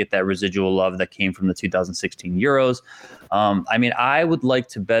Iceland's going to get that residual love that came from the 2016 Euros. I would like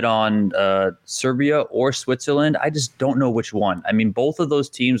to bet on Serbia or Switzerland. I just don't know which one. I mean, both of those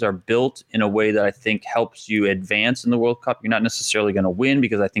teams are built in a way that I think helps you advance in the World Cup. You're not necessarily going to win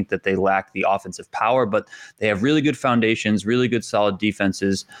because I think that they lack the offensive power, but they have really good foundations, really good solid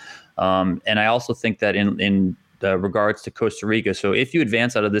defenses. And I also think that in regards to Costa Rica, so if you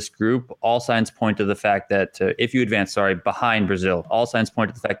advance out of this group, all signs point to the fact that if you advance, behind Brazil, all signs point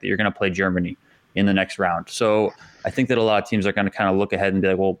to the fact that you're going to play Germany in the next round. So I think that a lot of teams are going to kind of look ahead and be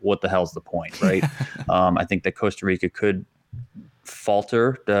like, well, what the hell's the point, right? I think that Costa Rica could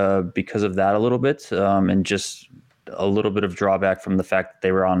falter because of that a little bit. And just a little bit of drawback from the fact that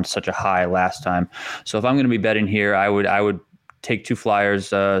they were on such a high last time. So if I'm going to be betting here, I would take two flyers,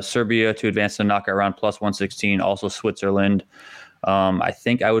 Serbia to advance to the knockout round plus 116, also Switzerland. I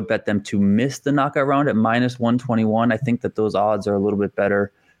think I would bet them to miss the knockout round at minus 121. I think that those odds are a little bit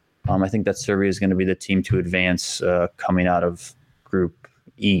better. I think that Serbia is going to be the team to advance coming out of Group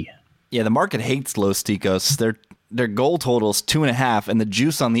E. Yeah, the market hates Los Ticos. Their goal total is 2.5, and the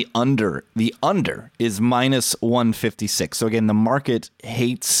juice on the under is minus 156. So again, the market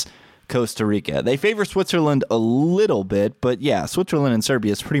hates Costa Rica. They favor Switzerland a little bit, but yeah, Switzerland and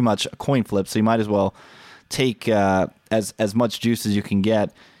Serbia is pretty much a coin flip, so you might as well take as much juice as you can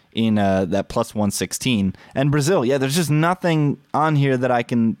get in that plus 116. And Brazil, yeah, there's just nothing on here that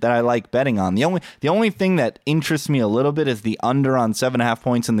I like betting on. The only thing that interests me a little bit is the under on 7.5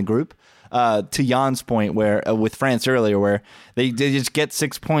 points in the group. To Jan's point, where with France earlier, where they just get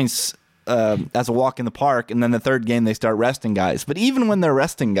 6 points as a walk in the park, and then the third game they start resting guys. But even when they're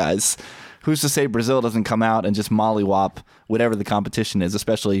resting guys, who's to say Brazil doesn't come out and just mollywop whatever the competition is,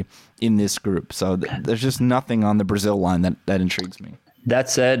 especially in this group. So there's just nothing on the Brazil line that intrigues me.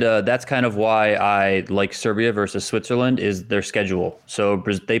 That said, that's kind of why I like Serbia versus Switzerland is their schedule. So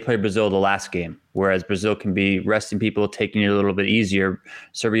they play Brazil the last game, whereas Brazil can be resting people, taking it a little bit easier.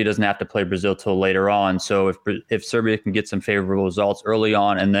 Serbia doesn't have to play Brazil till later on. So if Serbia can get some favorable results early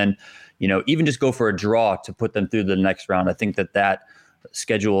on, and then even just go for a draw to put them through the next round, I think that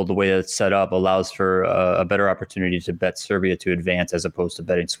schedule, the way that it's set up, allows for a better opportunity to bet Serbia to advance as opposed to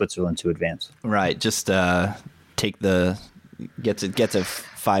betting Switzerland to advance. Right, just take the. Get to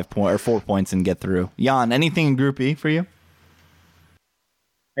 5 point or 4 points and get through. Jan, anything in Group E for you?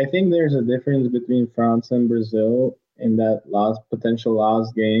 I think there's a difference between France and Brazil in that potential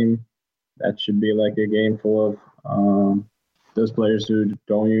last game. That should be like a game full of those players who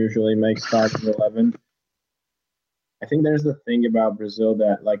don't usually make starting 11. I think there's the thing about Brazil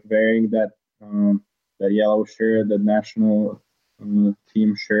that like wearing that yellow shirt, the national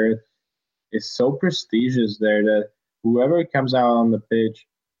team shirt, is so prestigious there that whoever comes out on the pitch,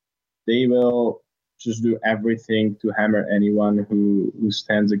 they will just do everything to hammer anyone who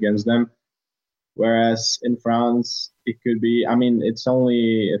stands against them. Whereas in France, it could be, it's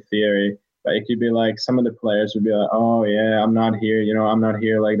only a theory, but it could be like some of the players would be like, oh yeah, I'm not here, I'm not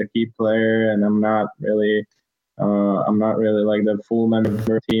here like the key player, and I'm not really like the full member of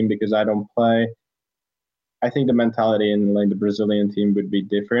the team because I don't play. I think the mentality in like the Brazilian team would be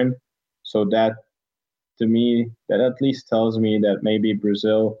different. So that, to me, that at least tells me that maybe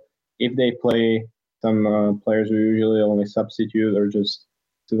Brazil, if they play some players who usually only substitute or just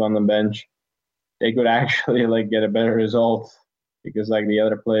sit on the bench, they could actually like get a better result because like the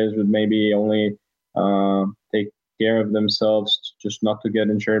other players would maybe only take care of themselves just not to get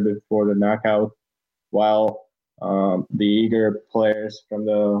injured before the knockout, while the eager players from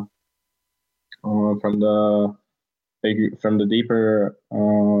the deeper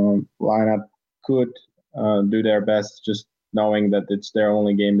lineup could do their best, just knowing that it's their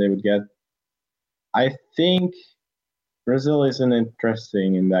only game they would get. I think Brazil isn't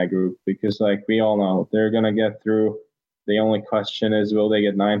interesting in that group because, like we all know, they're gonna get through. The only question is, will they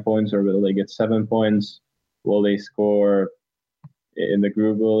get 9 points or will they get 7 points? Will they score in the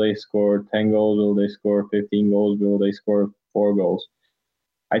group? Will they score 10 goals? Will they score 15 goals? Will they score 4 goals?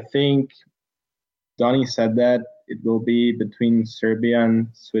 I think Donnie said that it will be between Serbia and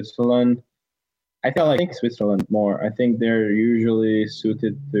Switzerland. I think Switzerland more. I think they're usually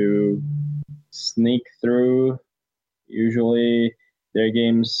suited to sneak through. Usually their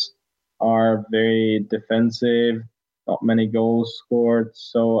games are very defensive, not many goals scored.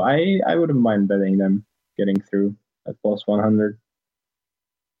 So I wouldn't mind betting them getting through at plus 100.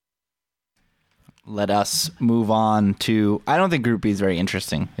 Let us move on to, I don't think Group B is very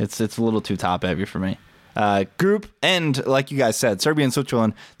interesting. It's a little too top heavy for me. Group, and like you guys said, Serbia and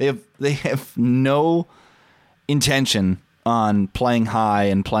Switzerland, they have no intention on playing high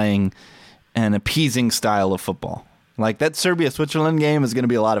and playing an appeasing style of football. Like that Serbia-Switzerland game is going to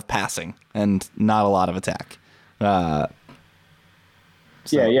be a lot of passing and not a lot of attack. Yeah,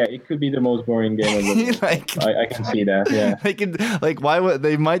 it could be the most boring game of the I can see that. Yeah, they could why would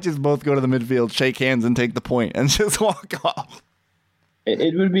they might just both go to the midfield, shake hands, and take the point, and just walk off.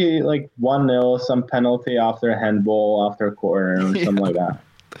 It would be like 1-0, some penalty after a handball, after a corner, or something like that.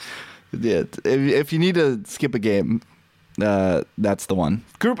 Yeah, if you need to skip a game, that's the one.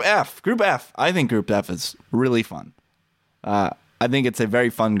 Group F. I think Group F is really fun. I think it's a very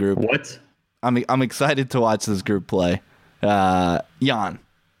fun group. What? I'm excited to watch this group play. Jan,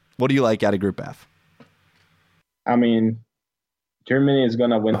 what do you like out of Group F? Germany is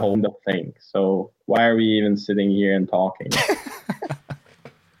gonna win the whole thing. So why are we even sitting here and talking?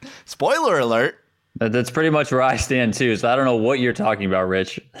 Spoiler alert. That's pretty much where I stand too. So I don't know what you're talking about,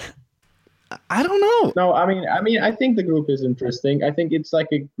 Rich. I don't know. No, I mean, I think the group is interesting. I think it's like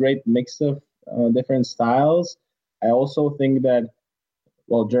a great mix of different styles. I also think that,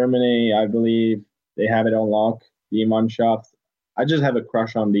 well, Germany, I believe they have it on lock. Die Mannschaft. I just have a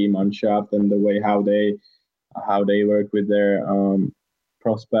crush on Die Mannschaft and the way how they work with their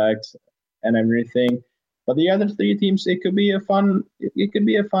prospects and everything. But the other three teams, it could be a fun. It could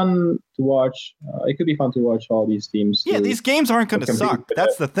be a fun to watch. It could be fun to watch all these teams. Yeah, these games aren't going to suck.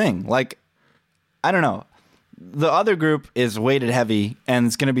 That's the thing. Like, I don't know. The other group is weighted heavy, and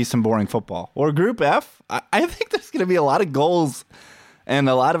it's going to be some boring football. Or Group F, I think there's going to be a lot of goals and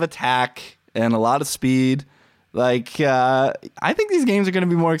a lot of attack and a lot of speed. Like, I think these games are going to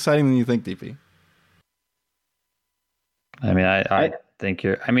be more exciting than you think, DP. I mean, I think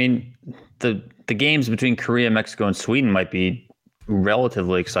you're. I mean, the games between Korea, Mexico, and Sweden might be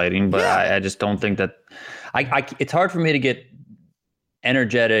relatively exciting, but I just don't think that. It's hard for me to get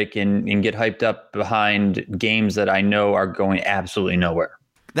energetic and get hyped up behind games that I know are going absolutely nowhere.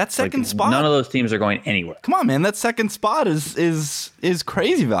 That second spot, none of those teams are going anywhere. Come on, man! That second spot is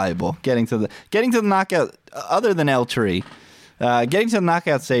crazy valuable. Getting to the knockout, other than El Tri, getting to the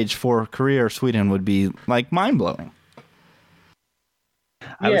knockout stage for Korea or Sweden would be like mind blowing.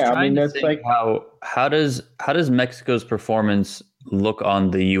 I was trying to think like how does Mexico's performance look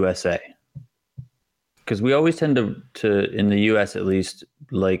on the USA? Because we always tend to in the US at least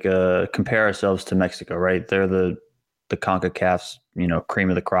like compare ourselves to Mexico, right? They're the CONCACAF's cream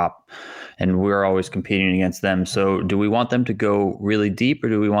of the crop, and we're always competing against them. So do we want them to go really deep, or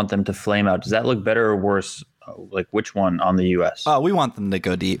do we want them to flame out? Does that look better or worse? Like which one on the US? We want them to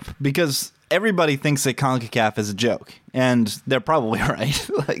go deep because everybody thinks that CONCACAF is a joke, and they're probably right.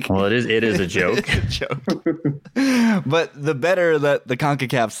 Well, it is a joke. It's a joke. But the better that the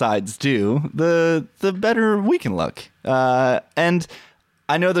CONCACAF sides do, the better we can look. And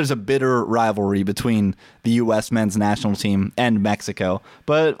I know there's a bitter rivalry between the U.S. men's national team and Mexico,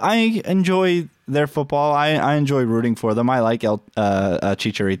 but I enjoy their football. I enjoy rooting for them. I like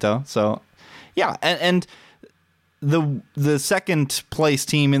Chicharito. So, yeah, and the second place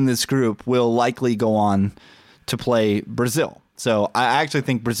team in this group will likely go on to play Brazil. So I actually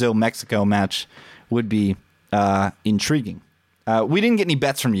think Brazil-Mexico match would be intriguing. We didn't get any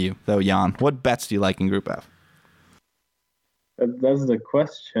bets from you, though, Jan. What bets do you like in Group F? That's the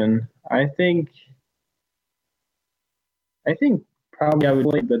question. I think probably I would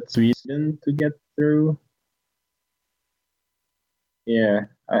like that Sweden to get through. Yeah,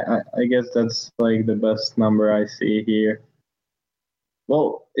 I guess that's like the best number I see here.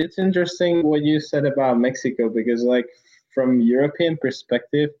 Well, it's interesting what you said about Mexico because like from European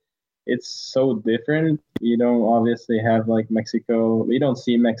perspective, it's so different. You don't obviously have like Mexico. We don't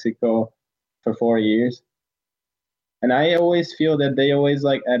see Mexico for 4 years. And I always feel that they always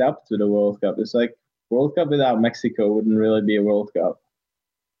like add up to the World Cup. It's like World Cup without Mexico wouldn't really be a World Cup.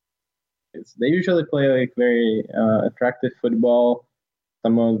 They usually play like very attractive football.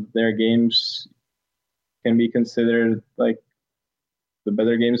 Some of their games can be considered like the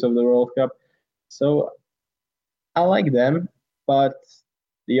better games of the World Cup. So I like them, but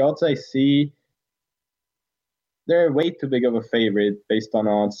the odds I see, they're way too big of a favorite based on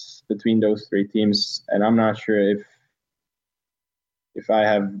odds between those three teams. And I'm not sure if I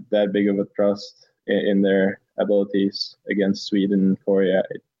have that big of a trust in their abilities against Sweden and Korea.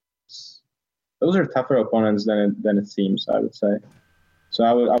 Those are tougher opponents than it seems, I would say. So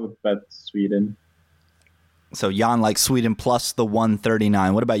I would bet Sweden. So Jan likes Sweden plus the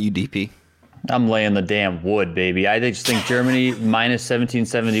 139. What about you, DP? I'm laying the damn wood, baby. I just think Germany minus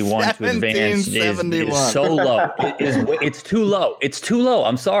 1771 to advance is so low. It's too low. It's too low.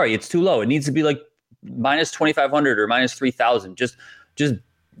 I'm sorry. It's too low. It needs to be like minus 2,500 or minus 3,000. Just.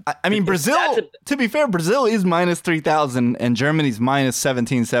 I mean, Brazil. To be fair, Brazil is minus 3,000 and Germany's minus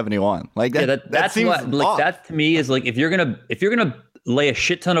 1771. Like that. Yeah, that seems what, like that to me is like if you're gonna lay a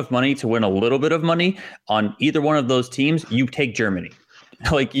shit ton of money to win a little bit of money on either one of those teams, you take Germany.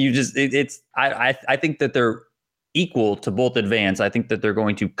 Like you just I think that they're equal to both advance. I think that they're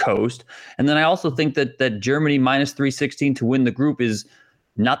going to coast. And then I also think that Germany minus 316 to win the group is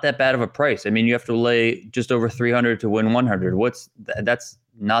not that bad of a price. I mean, you have to lay just over 300 to win 100. That's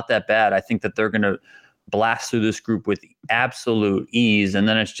not that bad. I think that they're going to blast through this group with absolute ease. And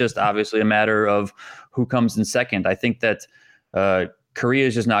then it's just obviously a matter of who comes in second. I think that Korea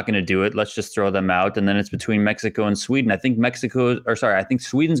is just not going to do it. Let's just throw them out. And then it's between Mexico and Sweden. I think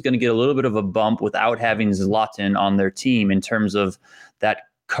Sweden's going to get a little bit of a bump without having Zlatan on their team in terms of that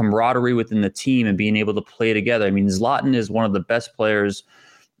camaraderie within the team and being able to play together. I mean, Zlatan is one of the best players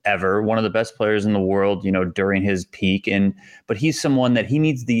ever, one of the best players in the world, during his peak. But he's someone that he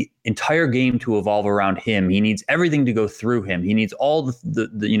needs the entire game to evolve around him. He needs everything to go through him. He needs all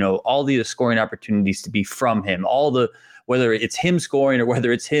all the scoring opportunities to be from him, whether it's him scoring or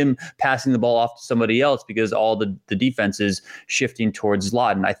whether it's him passing the ball off to somebody else, because all the defense is shifting towards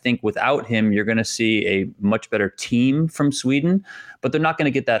Zlatan. I think without him, you're going to see a much better team from Sweden, but they're not going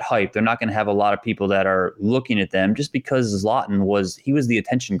to get that hype. They're not going to have a lot of people that are looking at them just because Zlatan was the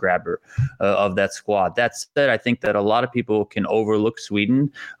attention grabber of that squad. That said, I think that a lot of people can overlook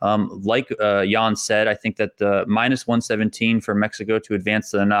Sweden. Like Jan said, I think that minus 117 for Mexico to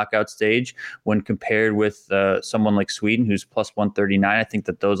advance to the knockout stage, when compared with someone like Sweden, who's plus 139, I think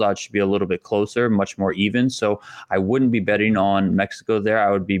that those odds should be a little bit closer, much more even. So I wouldn't be betting on Mexico there.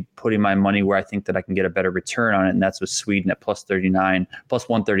 I would be putting my money where I think that I can get a better return on it, and that's with Sweden at plus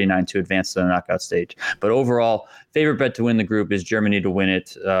 139 to advance to the knockout stage. But overall, favorite bet to win the group is Germany to win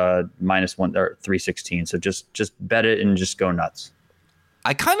it, minus 316. So just bet it and just go nuts.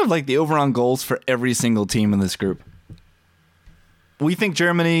 I kind of like the over on goals for every single team in this group. We think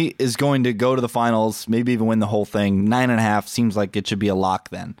Germany is going to go to the finals, maybe even win the whole thing. 9.5 seems like it should be a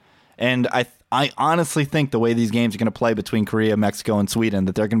lock then. And I honestly think the way these games are going to play between Korea, Mexico, and Sweden,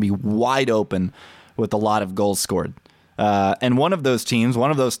 that they're going to be wide open with a lot of goals scored. And one of those teams,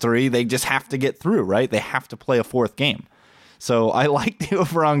 one of those three, they just have to get through, right? They have to play a fourth game. So I like the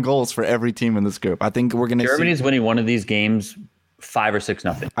over on goals for every team in this group. I think we're going to Germany's winning one of these games 5 or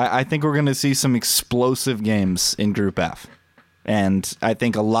 6-0. I think we're going to see some explosive games in Group F. And I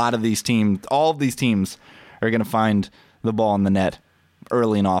think a lot of these teams, all of these teams, are going to find the ball in the net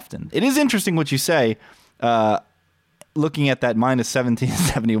early and often. It is interesting what you say, looking at that minus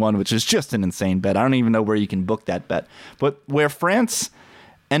 1771, which is just an insane bet. I don't even know where you can book that bet. But where France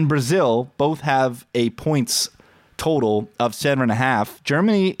and Brazil both have a points total of 7.5,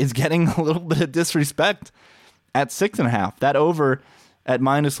 Germany is getting a little bit of disrespect at 6.5. That over at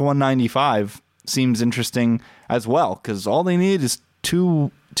minus 195 seems interesting as well, because all they need is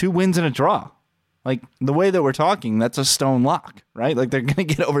two wins and a draw. Like, the way that we're talking, that's a stone lock, right? Like, they're going to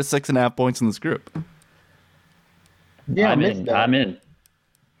get over 6.5 points in this group. Yeah, I'm in.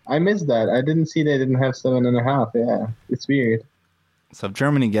 I missed that. I didn't see they didn't have 7.5. Yeah, it's weird. So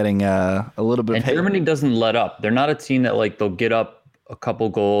Germany getting a little bit. And Germany doesn't let up. They're not a team that they'll get up a couple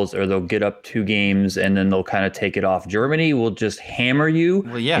goals or they'll get up 2 games and then they'll kind of take it off. Germany will just hammer you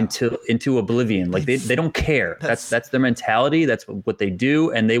into oblivion. Like they don't care. That's their mentality. That's what they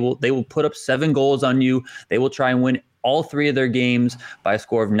do, and they will put up 7 goals on you. They will try and win all 3 of their games by a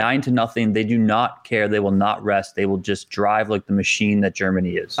score of 9-0. They do not care. They will not rest. They will just drive like the machine that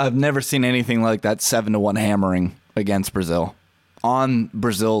Germany is. I've never seen anything like that 7-1 hammering against Brazil on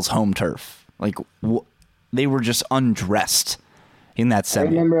Brazil's home turf. Like they were just undressed in that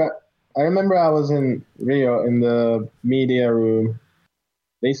semi. I remember I was in Rio in the media room.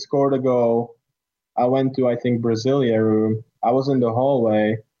 They scored a goal. I went to, I think, Brasilia room. I was in the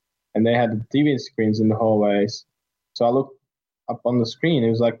hallway, and they had the TV screens in the hallways. So I looked up on the screen. It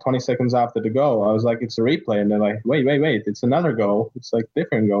was like 20 seconds after the goal. I was like, it's a replay. And they're like, wait. It's another goal. It's like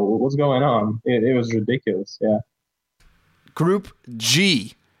different goal. What's going on? It was ridiculous. Yeah. Group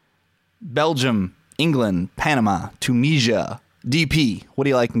G, Belgium, England, Panama, Tunisia, DP. What do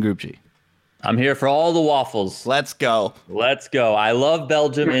you like in Group G? I'm here for all the waffles. Let's go. I love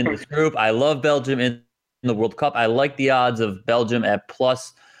Belgium in this group. I love Belgium in the World Cup. I like the odds of Belgium at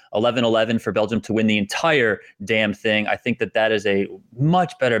plus 11-11 for Belgium to win the entire damn thing. I think that is a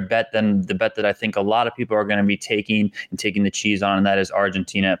much better bet than the bet that I think a lot of people are going to be taking the cheese on, and that is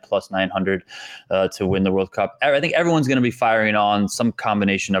Argentina at plus 900 to win the World Cup. I think everyone's going to be firing on some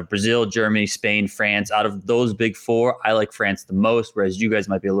combination of Brazil, Germany, Spain, France. Out of those big 4, I like France the most, whereas you guys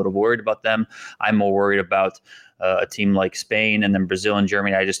might be a little worried about them. I'm more worried about a team like Spain, and then Brazil and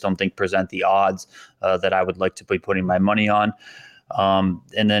Germany I just don't think present the odds that I would like to be putting my money on.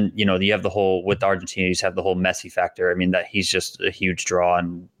 And then, you have the whole, with Argentina, you just have the whole Messi factor. I mean, that he's just a huge draw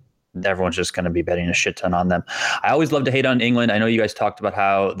and everyone's just going to be betting a shit ton on them. I always love to hate on England. I know you guys talked about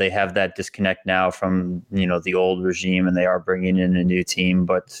how they have that disconnect now from, the old regime, and they are bringing in a new team,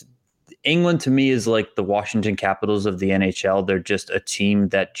 but England to me is like the Washington Capitals of the NHL. They're just a team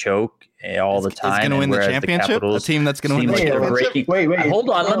that choke all the time. Is going to win the championship? A team that's going to win the championship? Wait. Hold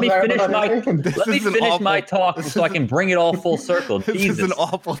on. Let me finish my talk so I can bring it all full circle. This Jesus. is an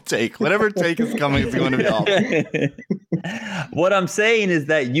awful take. Whatever take is coming is going to be awful. What I'm saying is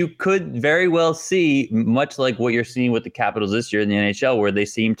that you could very well see, much like what you're seeing with the Capitals this year in the NHL, where they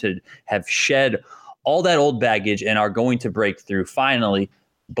seem to have shed all that old baggage and are going to break through finally,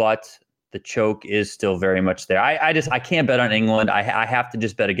 but the choke is still very much there. I can't bet on England. I have to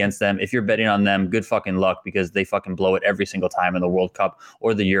just bet against them. If you're betting on them, good fucking luck, because they fucking blow it every single time in the World Cup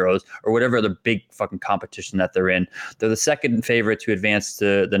or the Euros or whatever other big fucking competition that they're in. They're the second favorite to advance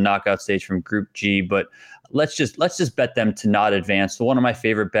to the knockout stage from Group G, but let's just bet them to not advance. So one of my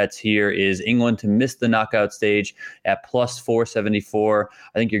favorite bets here is England to miss the knockout stage at plus 474.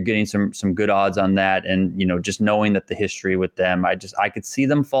 I think you're getting some good odds on that. And, just knowing that the history with them, I could see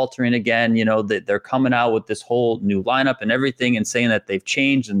them faltering again. That they're coming out with this whole new lineup and everything and saying that they've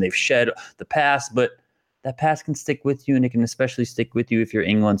changed and they've shed the past, but that past can stick with you, and it can especially stick with you if you're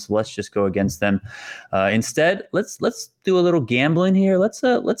England. So let's just go against them. Instead, let's do a little gambling here.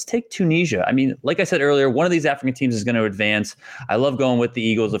 Let's take Tunisia. I mean, like I said earlier, one of these African teams is going to advance. I love going with the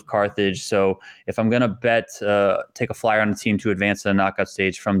Eagles of Carthage. So if I'm going to bet, take a flyer on a team to advance to the knockout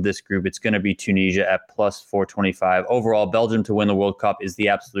stage from this group, it's going to be Tunisia at plus 425. Overall, Belgium to win the World Cup is the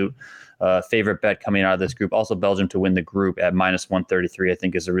absolute favorite bet coming out of this group. Also, Belgium to win the group at minus 133, I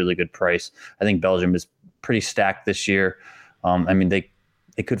think, is a really good price. I think Belgium is pretty stacked this year. I mean, they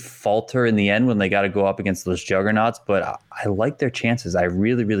could falter in the end when they got to go up against those juggernauts, but I like their chances. I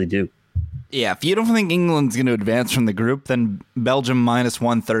really, really do. Yeah, if you don't think England's going to advance from the group, then Belgium minus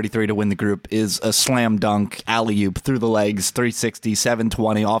 133 to win the group is a slam dunk, alley-oop, through the legs, 360,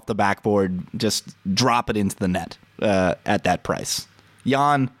 720 off the backboard. Just drop it into the net at that price.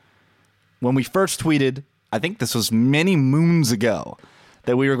 Jan, when we first tweeted, I think this was many moons ago,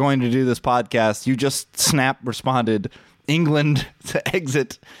 that we were going to do this podcast, you just responded, England to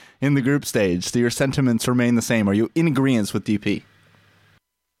exit in the group stage. So your sentiments remain the same. Are you in agreement with DP?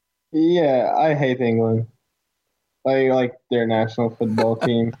 Yeah, I hate England. I like their national football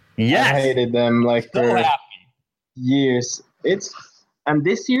team. Yes! I hated them for years. And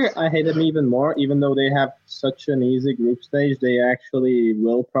this year I hate them even more, even though they have such an easy group stage. They actually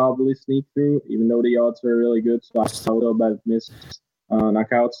will probably sneak through, even though the odds are really good. So I thought about miss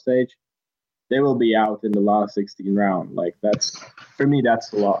knockout stage. They will be out in the last 16 round. For me,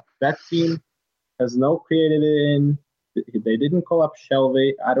 that's a lot. That team has no creativity. They didn't call up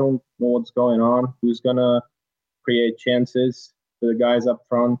Shelby. I don't know what's going on. Who's gonna create chances for the guys up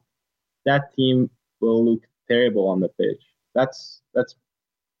front? That team will look terrible on the pitch. That's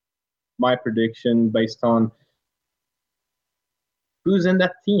my prediction based on who's in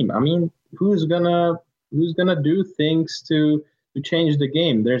that team. I mean, who's gonna do things to change the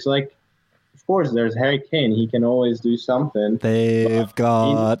game? There's of course, there's Harry Kane. He can always do something. They've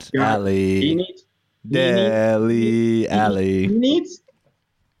got Ali.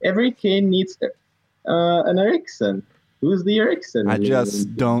 Every Kane needs an Eriksson. Who's the Eriksson? I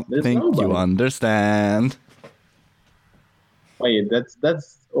just don't think nobody. You understand. Wait,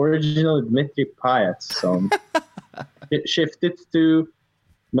 that's original Dmitry Payet's song. It shifted to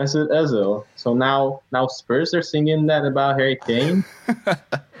Mesut Ozil. So now Spurs are singing that about Harry Kane.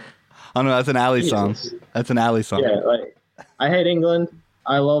 Oh no, that's an Ali song. That's an Ali song. Yeah, I hate England.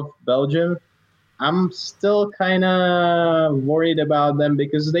 I love Belgium. I'm still kind of worried about them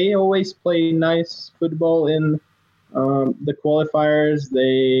because they always play nice football in the qualifiers.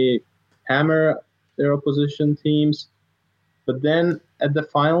 They hammer their opposition teams. But then at the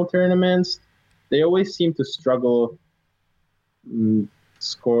final tournaments, they always seem to struggle in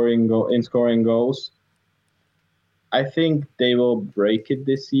scoring goals. I think they will break it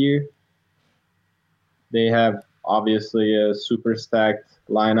this year. They have obviously a super stacked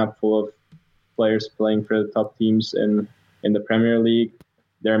lineup full of players playing for the top teams in the Premier League.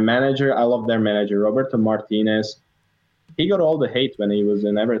 Their manager, I love their manager, Roberto Martinez. He got all the hate when he was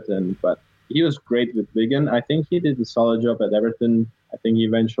in Everton, but he was great with Wigan. I think he did a solid job at Everton. I think he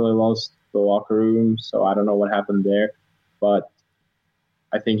eventually lost the locker room, so I don't know what happened there. But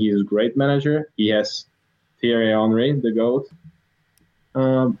I think he's a great manager. He has Thierry Henry, the GOAT,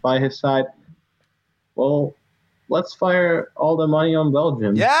 by his side. Well, let's fire all the money on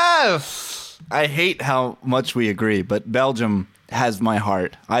Belgium. Yes! I hate how much we agree, but Belgium has my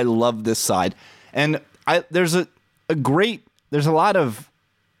heart. I love this side. And there's a lot of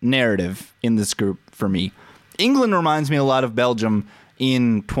narrative in this group for me. England reminds me a lot of Belgium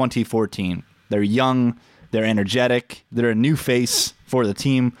in 2014. They're young, they're energetic, they're a new face for the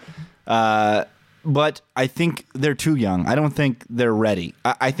team. but I think they're too young. I don't think they're ready.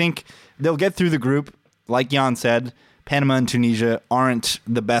 I think they'll get through the group. Like Jan said, Panama and Tunisia aren't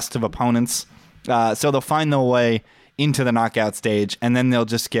the best of opponents, so they'll find their way into the knockout stage, and then they'll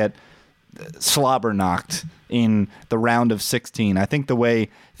just get slobber knocked in the round of 16. I think the way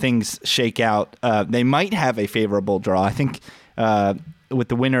things shake out, they might have a favorable draw. I think with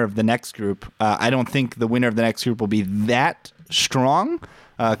the winner of the next group, I don't think the winner of the next group will be that strong.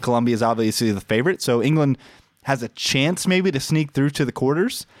 Colombia is obviously the favorite, so England has a chance maybe to sneak through to the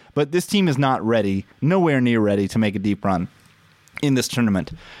quarters, but this team is not ready, nowhere near ready to make a deep run in this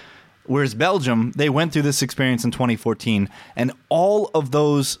tournament. Whereas Belgium, they went through this experience in 2014, and all of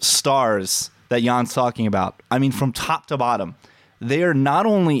those stars that Jan's talking about, I mean, from top to bottom, they are not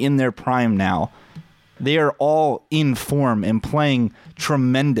only in their prime now, they are all in form and playing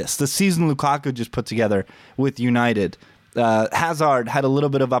tremendous. The season Lukaku just put together with United, Hazard had a little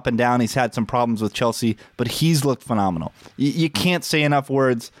bit of up and down. He's had some problems with Chelsea, but he's looked phenomenal. You can't say enough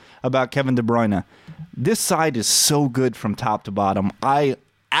words about Kevin De Bruyne. This side is so good from top to bottom. I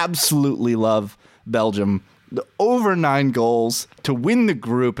absolutely love Belgium. The over 9 goals to win the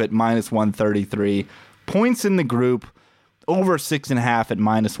group at minus 133. Points in the group over 6.5 at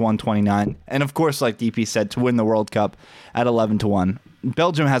minus 129. And of course, like DP said, to win the World Cup at 11-1.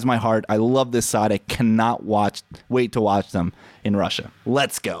 Belgium has my heart. I love this side. I cannot wait to watch them in Russia.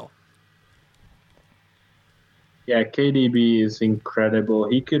 Let's go. Yeah, KDB is incredible.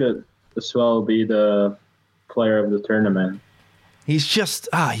 He could as well be the player of the tournament. He's just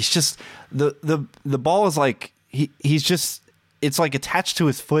the ball is like he's just, it's like attached to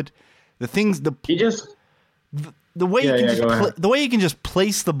his foot. The way he can just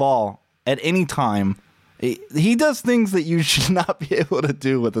place the ball at any time. He does things that you should not be able to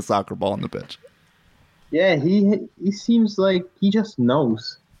do with a soccer ball on the pitch. Yeah, he seems like he just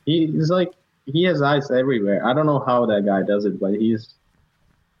knows. He's like, he has eyes everywhere. I don't know how that guy does it, but he's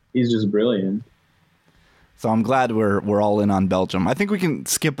just brilliant. So I'm glad we're all in on Belgium. I think we can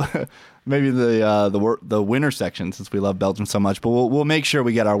skip maybe the winner section since we love Belgium so much, but we'll make sure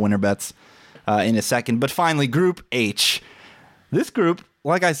we get our winner bets in a second. But finally, Group H. This group,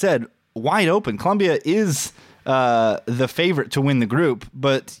 like I said, wide open. Colombia is the favorite to win the group,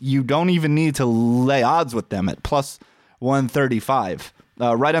 but you don't even need to lay odds with them at plus 135.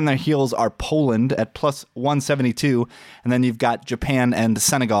 Right on their heels are Poland at plus 172, and then you've got Japan and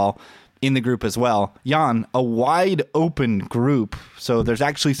Senegal in the group as well. Jan, a wide open group, so there's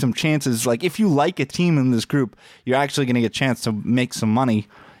actually some chances. Like, if you like a team in this group, you're actually going to get a chance to make some money.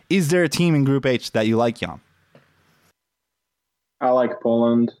 Is there a team in Group H that you like, Jan? I like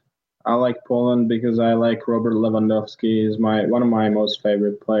Poland. I like Poland because I like Robert Lewandowski. He's one of my most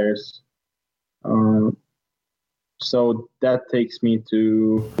favorite players. So that takes me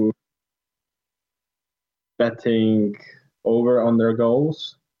to betting over on their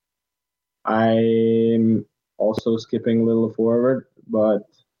goals. I'm also skipping a little forward, but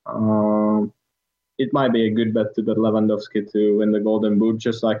it might be a good bet to bet Lewandowski to win the Golden Boot,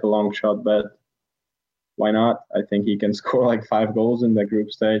 just like a long shot bet. Why not? I think he can score like 5 goals in the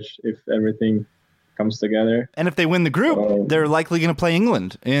group stage if everything comes together. And if they win the group, they're likely going to play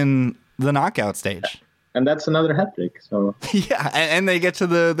England in the knockout stage. And that's another hat trick. So yeah, and they get to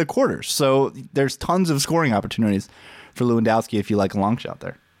the quarters. So there's tons of scoring opportunities for Lewandowski if you like a long shot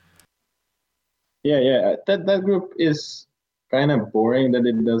there. Yeah. That group is kind of boring that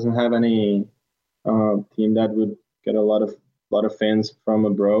it doesn't have any team that would get a lot of fans from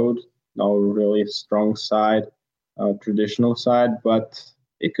abroad. No really strong side, traditional side, but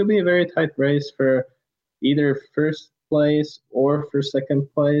it could be a very tight race for either first place or for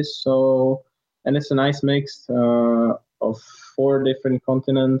second place. So, and it's a nice mix of 4 different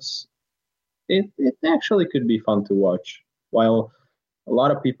continents. It actually could be fun to watch. While a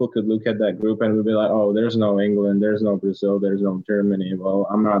lot of people could look at that group and would be like, "Oh, there's no England, there's no Brazil, there's no Germany." Well,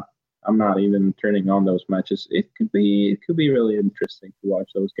 I'm not even turning on those matches. It could be really interesting to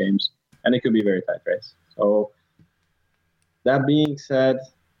watch those games. And it could be a very tight race. So that being said,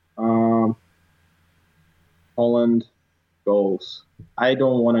 Poland goals. I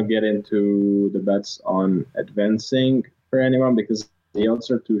don't want to get into the bets on advancing for anyone because the odds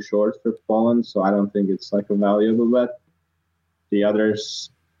are too short for Poland. So I don't think it's like a valuable bet. The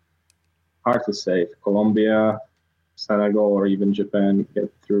others, hard to say. If Colombia, Senegal, or even Japan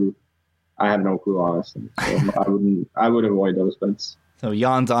get through, I have no clue, honestly. So I would avoid those bets. So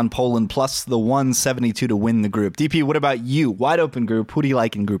Jan's on Poland plus the 172 to win the group. DP, what about you? Wide open group. Who do you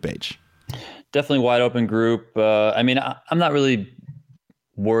like in Group H? Definitely wide open group. I mean, I'm not really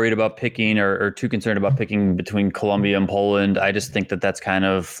worried about picking or too concerned about picking between Colombia and Poland. I just think that that's kind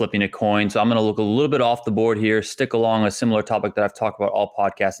of flipping a coin. So I'm going to look a little bit off the board here, stick along a similar topic that I've talked about all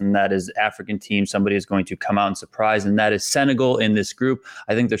podcasts, and that is African team. Somebody is going to come out and surprise, and that is Senegal in this group.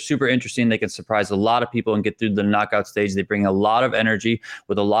 I think they're super interesting. They can surprise a lot of people and get through the knockout stage. They bring a lot of energy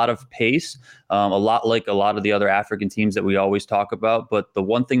with a lot of pace, a lot like a lot of the other African teams that we always talk about. But the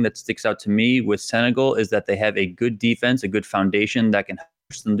one thing that sticks out to me with Senegal is that they have a good defense, a good foundation that can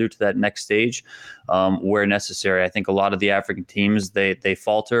them through to that next stage where necessary. I think a lot of the African teams, they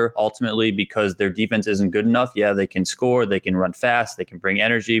falter ultimately because their defense isn't good enough. Yeah, they can score, they can run fast, they can bring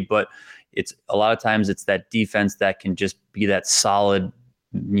energy, but it's a lot of times it's that defense that can just be that solid,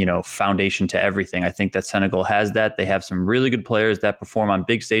 foundation to everything. I think that Senegal has that. They have some really good players that perform on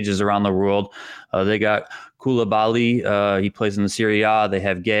big stages around the world. They got Koulibaly, he plays in the Serie A. They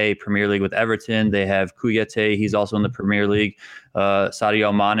have Gay, Premier League with Everton. They have Kouyaté, he's also in the Premier League.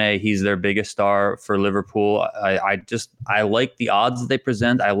 Sadio Mane, he's their biggest star for Liverpool. I like the odds that they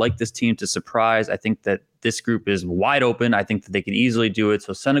present. I like this team to surprise. I think that this group is wide open. I think that they can easily do it.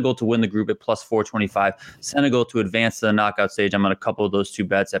 So Senegal to win the group at plus 425. Senegal to advance to the knockout stage. I'm going to couple those two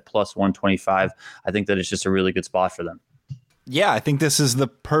bets at plus 125. I think that it's just a really good spot for them. Yeah, I think this is the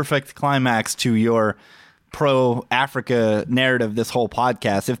perfect climax to your pro-Africa narrative this whole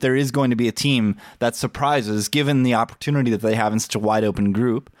podcast. If there is going to be a team that surprises, given the opportunity that they have in such a wide open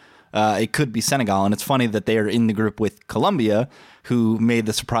group, it could be Senegal. And it's funny that they are in the group with Colombia, who made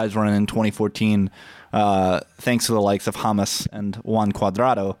the surprise run in 2014, thanks to the likes of James and Juan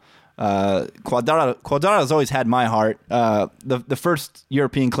Cuadrado. Cuadrado has always had my heart. The first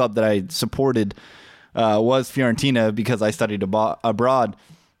European club that I supported was Fiorentina because I studied abroad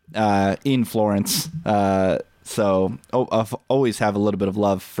in Florence. So I've always have a little bit of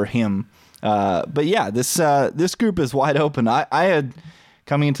love for him. But yeah, this group is wide open. I had,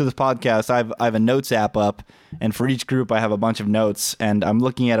 coming into this podcast, I have a notes app up, and for each group I have a bunch of notes, and I'm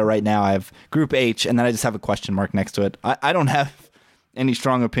looking at it right now. I have Group H, and then I just have a question mark next to it. I don't have any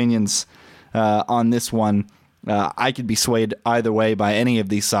strong opinions on this one. I could be swayed either way by any of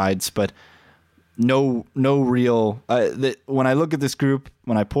these sides, but no real. When I look at this group,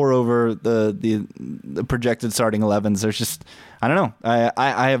 when I pour over the projected starting 11s, there's just, I don't know.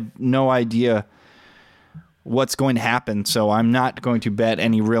 I have no idea what's going to happen, so I'm not going to bet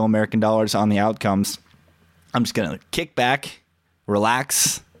any real American dollars on the outcomes. I'm just going to kick back,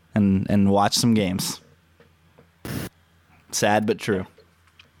 relax, and watch some games. Sad but true.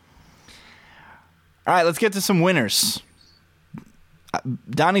 All right, let's get to some winners.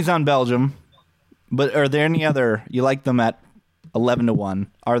 Donnie's on Belgium, but are there any other, you like them at 11-1,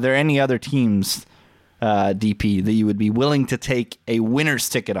 are there any other teams, DP, that you would be willing to take a winner's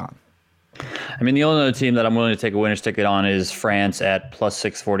ticket on? I mean, the only other team that I'm willing to take a winner's ticket on is France at plus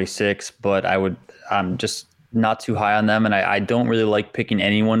 646, but I'm just not too high on them, and I don't really like picking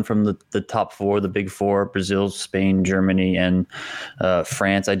anyone from the top four, the big four: Brazil, Spain, Germany, and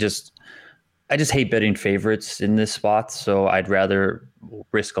France. I just hate betting favorites in this spot, so I'd rather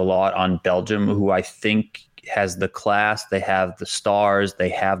risk a lot on Belgium, who I think has the class, they have the stars, they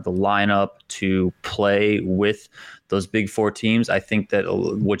have the lineup to play with those big four teams. I think that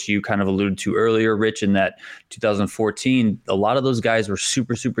what you kind of alluded to earlier, Rich, in that 2014, a lot of those guys were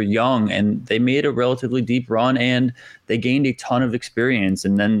super, super young, and they made a relatively deep run, and they gained a ton of experience.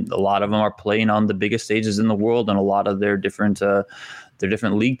 And then a lot of them are playing on the biggest stages in the world and a lot of their different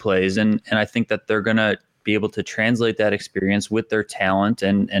league plays. And I think that they're going to be able to translate that experience with their talent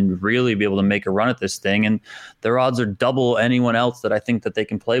and really be able to make a run at this thing. And their odds are double anyone else that I think that they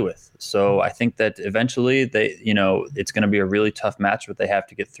can play with. So I think that eventually it's going to be a really tough match, but they have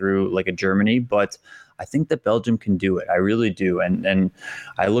to get through like a Germany. But I think that Belgium can do it. I really do. And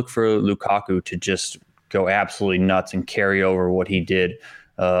I look for Lukaku to just go absolutely nuts and carry over what he did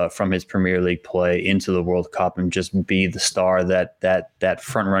from his Premier League play into the World Cup and just be the star that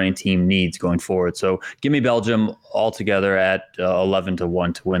front-running team needs going forward. So give me Belgium altogether at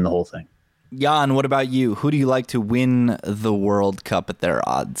 11-1 to win the whole thing. Jan, what about you? Who do you like to win the World Cup at their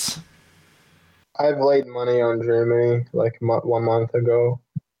odds? I've laid money on Germany like 1 month ago.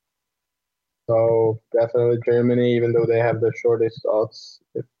 So definitely Germany, even though they have the shortest odds.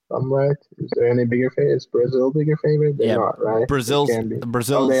 If I'm right, is there any bigger favorite? Is Brazil bigger favorite? They're not, right? Brazil's,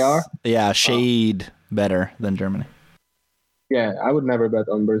 oh, they are? Yeah, shade better than Germany. Yeah, I would never bet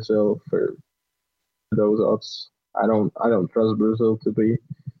on Brazil for those odds. I don't trust Brazil to be.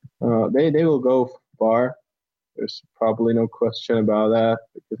 They will go far. There's probably no question about that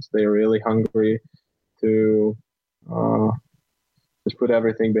because they're really hungry to just put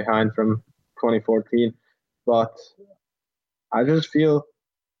everything behind from 2014. But I just feel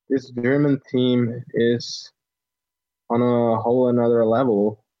this German team is on a whole another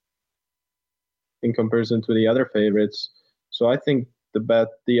level in comparison to the other favorites. So I think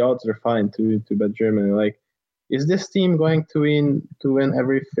the odds are fine to bet Germany. Like, is this team going to win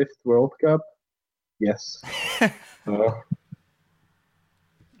every fifth World Cup? Yes.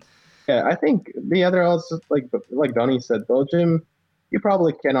 Yeah, I think the other odds, like Donnie said, Belgium, you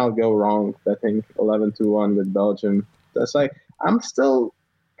probably cannot go wrong betting 11-1 with Belgium. That's like, I'm still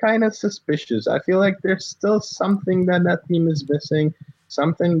kind of suspicious. I feel like there's still something that team is missing,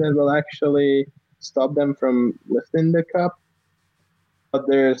 something that will actually stop them from lifting the cup. But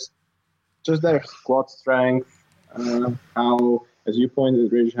there's just their squad strength, how, as you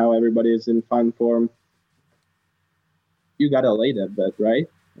pointed, Rich, how everybody is in fine form. You gotta lay that bet, right?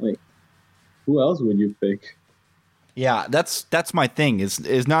 Like, who else would you pick? Yeah, that's my thing.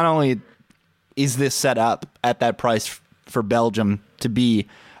 Is not only is this set up at that price for Belgium to be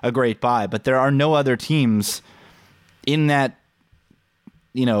a great buy, but there are no other teams in that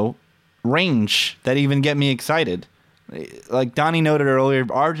range that even get me excited. Like Donnie noted earlier,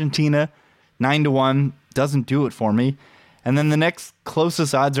 Argentina 9-1 doesn't do it for me. And then the next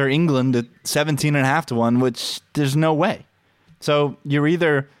closest odds are England at 17.5-1, which there's no way. So you're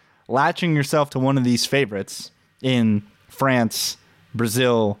either latching yourself to one of these favorites in France,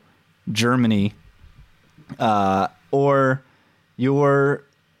 Brazil, Germany, or you're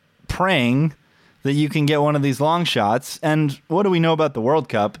praying that you can get one of these long shots. And what do we know about the World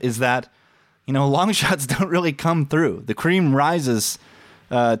Cup is that long shots don't really come through. The cream rises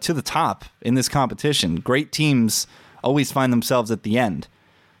to the top in this competition. Great teams always find themselves at the end.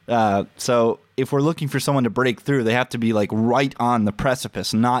 So if we're looking for someone to break through, they have to be like right on the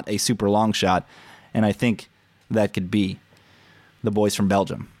precipice, not a super long shot. And I think that could be the boys from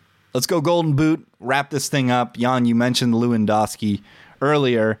Belgium. Let's go Golden Boot, wrap this thing up. Jan, you mentioned Lewandowski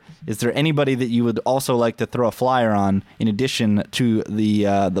earlier. Is there anybody that you would also like to throw a flyer on in addition to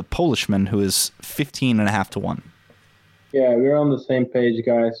the Polishman, who is 15.5-1? Yeah, we're on the same page,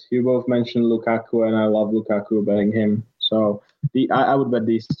 guys. You both mentioned Lukaku, and I love Lukaku, betting him. So I would bet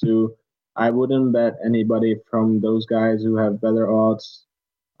these two. I wouldn't bet anybody from those guys who have better odds.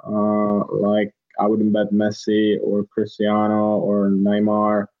 Like, I wouldn't bet Messi or Cristiano or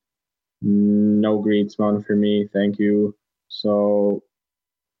Neymar. No Griezmann for me, thank you. So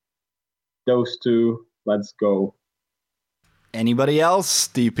those two, let's go. Anybody else?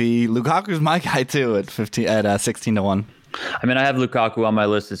 DP Lukaku's my guy too at 16-1. I mean, I have Lukaku on my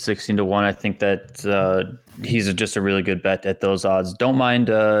list at 16-1. I think that he's just a really good bet at those odds. Don't mind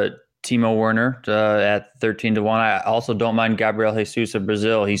Timo Werner at 13-1. I also don't mind Gabriel Jesus of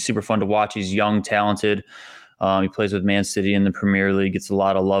Brazil. He's super fun to watch. He's young, talented. He plays with Man City in the Premier League, gets a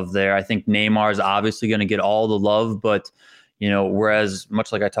lot of love there. I think Neymar is obviously going to get all the love, but whereas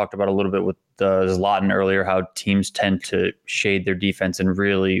much like I talked about a little bit with Zlatan earlier, how teams tend to shade their defense and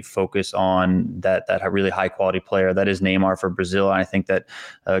really focus on that really high quality player. That is Neymar for Brazil. And I think that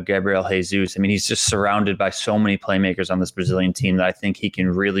Gabriel Jesus, I mean, he's just surrounded by so many playmakers on this Brazilian team that I think he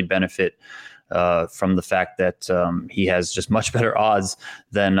can really benefit from the fact that he has just much better odds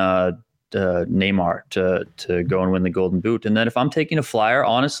than Neymar to go and win the Golden Boot. And then if I'm taking a flyer,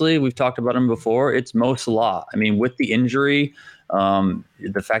 honestly, we've talked about him before, it's Mo Salah. I mean, with the injury,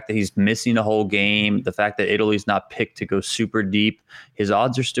 the fact that he's missing a whole game, the fact that Italy's not picked to go super deep, his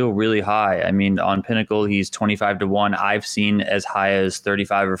odds are still really high. I mean, on Pinnacle, he's 25-1. I've seen as high as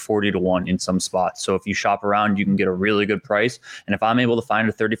 35 or 40-1 in some spots. So if you shop around, you can get a really good price. And if I'm able to find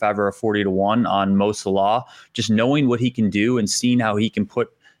a 35 or a 40-1 on Mo Salah, just knowing what he can do and seeing how he can put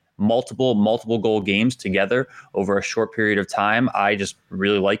multiple goal games together over a short period of time, I just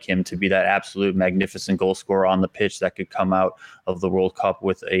really like him to be that absolute magnificent goal scorer on the pitch that could come out of the World Cup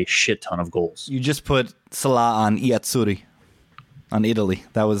with a shit ton of goals. You just put Salah on Iazzurri, on Italy.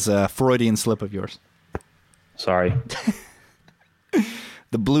 That was a Freudian slip of yours. Sorry.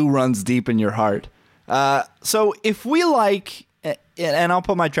 The blue runs deep in your heart. So if we like, and I'll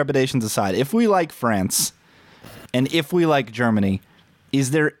put my trepidations aside, if we like France and if we like Germany,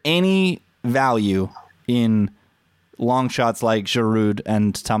 is there any value in long shots like Giroud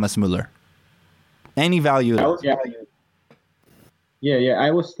and Thomas Müller? Any value at all? Yeah.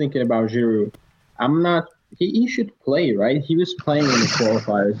 I was thinking about Giroud. I'm not. He should play, right? He was playing in the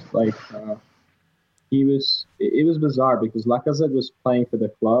qualifiers. Like he was. It was bizarre because Lacazette was playing for the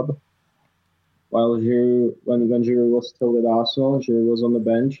club, while Giroud, when Giroud was still with Arsenal, Giroud was on the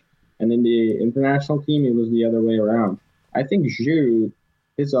bench, and in the international team, it was the other way around. I think Giroud,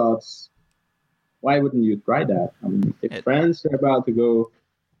 his odds, why wouldn't you try that? I mean, if France are about to go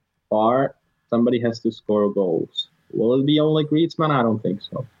far, somebody has to score goals. Will it be only Griezmann? I don't think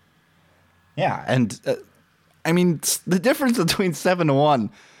so. Yeah, and I mean, the difference between 7-1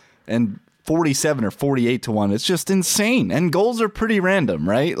 and 47 or 48-1, it's just insane. And goals are pretty random,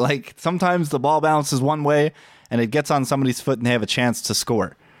 right? Like sometimes the ball bounces one way and it gets on somebody's foot and they have a chance to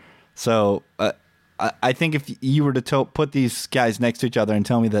score. So I think if you were to put these guys next to each other and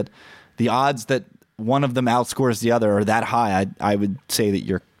tell me that the odds that one of them outscores the other are that high, I would say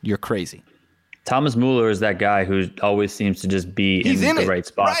that you're crazy. Thomas Muller is that guy who always seems to just be in the right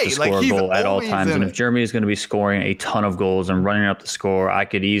spot to score a goal at all times. And if Germany is going to be scoring a ton of goals and running up the score, I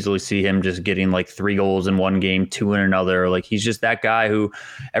could easily see him just getting like 3 goals in one game, 2 in another. Like he's just that guy who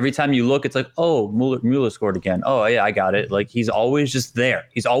every time you look, it's like, oh, Muller scored again. Oh yeah, I got it. Like he's always just there.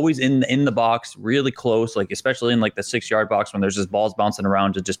 He's always in the box, really close, like especially in like the 6-yard box when there's just balls bouncing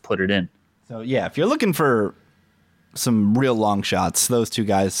around to just put it in. So yeah, if you're looking for some real long shots, those two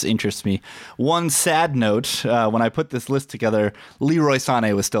guys interest me. One sad note, when I put this list together, Leroy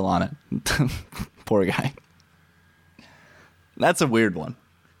Sané was still on it. Poor guy. That's a weird one.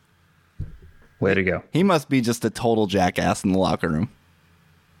 Way to go. He must be just a total jackass in the locker room.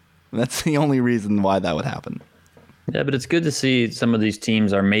 That's the only reason why that would happen. Yeah, but it's good to see some of these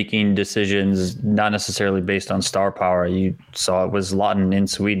teams are making decisions not necessarily based on star power. You saw it was Lawton in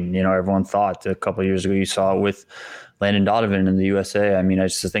Sweden. You know, everyone thought a couple of years ago you saw it with Landon Donovan in the USA. I mean, I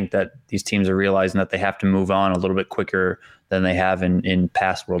just think that these teams are realizing that they have to move on a little bit quicker than they have in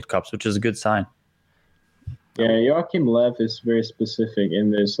past World Cups, which is a good sign. Yeah, Joachim Löw is very specific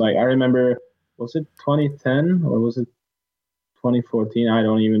in this. Like, I remember, was it 2010 or was it 2014? I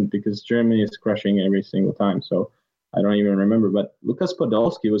don't even, because Germany is crushing every single time. So I don't even remember, but Lukas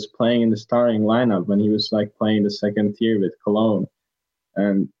Podolski was playing in the starting lineup when he was like playing the second tier with Cologne,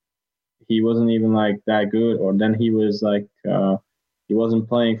 and he wasn't even like that good. Or then he was like he wasn't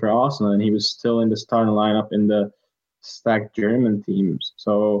playing for Arsenal, and he was still in the starting lineup in the stacked German teams.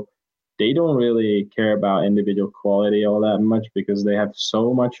 So they don't really care about individual quality all that much because they have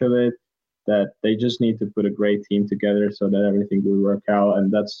so much of it that they just need to put a great team together so that everything will work out,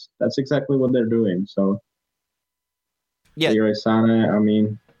 and that's exactly what they're doing. So. Yeah, Leroy Sané, I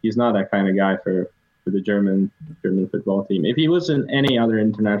mean, he's not that kind of guy for the German football team. If he was in any other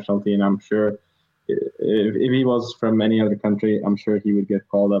international team, I'm sure, if he was from any other country, I'm sure he would get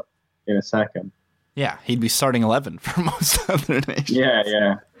called up in a second. Yeah, he'd be starting 11 for most other nations.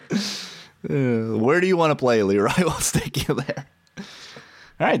 Yeah. Where do you want to play, Leroy? We'll stick you there.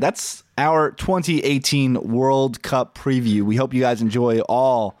 All right, that's our 2018 World Cup preview. We hope you guys enjoy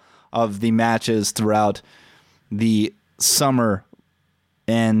all of the matches throughout the summer,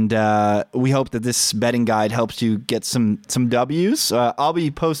 and we hope that this betting guide helps you get some W's. I'll be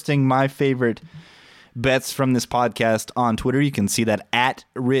posting my favorite bets from this podcast on Twitter. You can see that at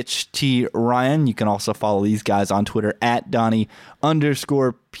Rich T. Ryan. You can also follow these guys on Twitter at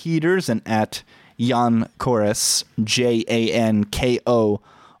Donnie_Peters and at Jan Kores,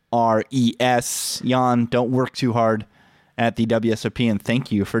 JANKORES. Jan, don't work too hard at the WSOP, and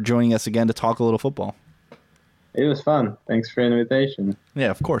thank you for joining us again to talk a little football. It was fun. Thanks for the invitation.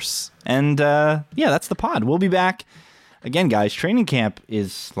 Yeah, of course. And that's the pod. We'll be back again, guys. Training camp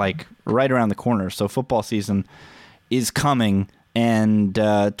is like right around the corner, so football season is coming. And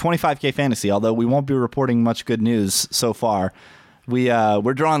 25K fantasy, although we won't be reporting much good news so far,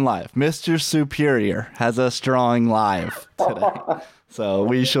 we're drawing live. Mr. Superior has us drawing live today, so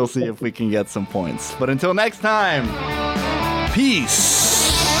we shall see if we can get some points. But until next time, peace.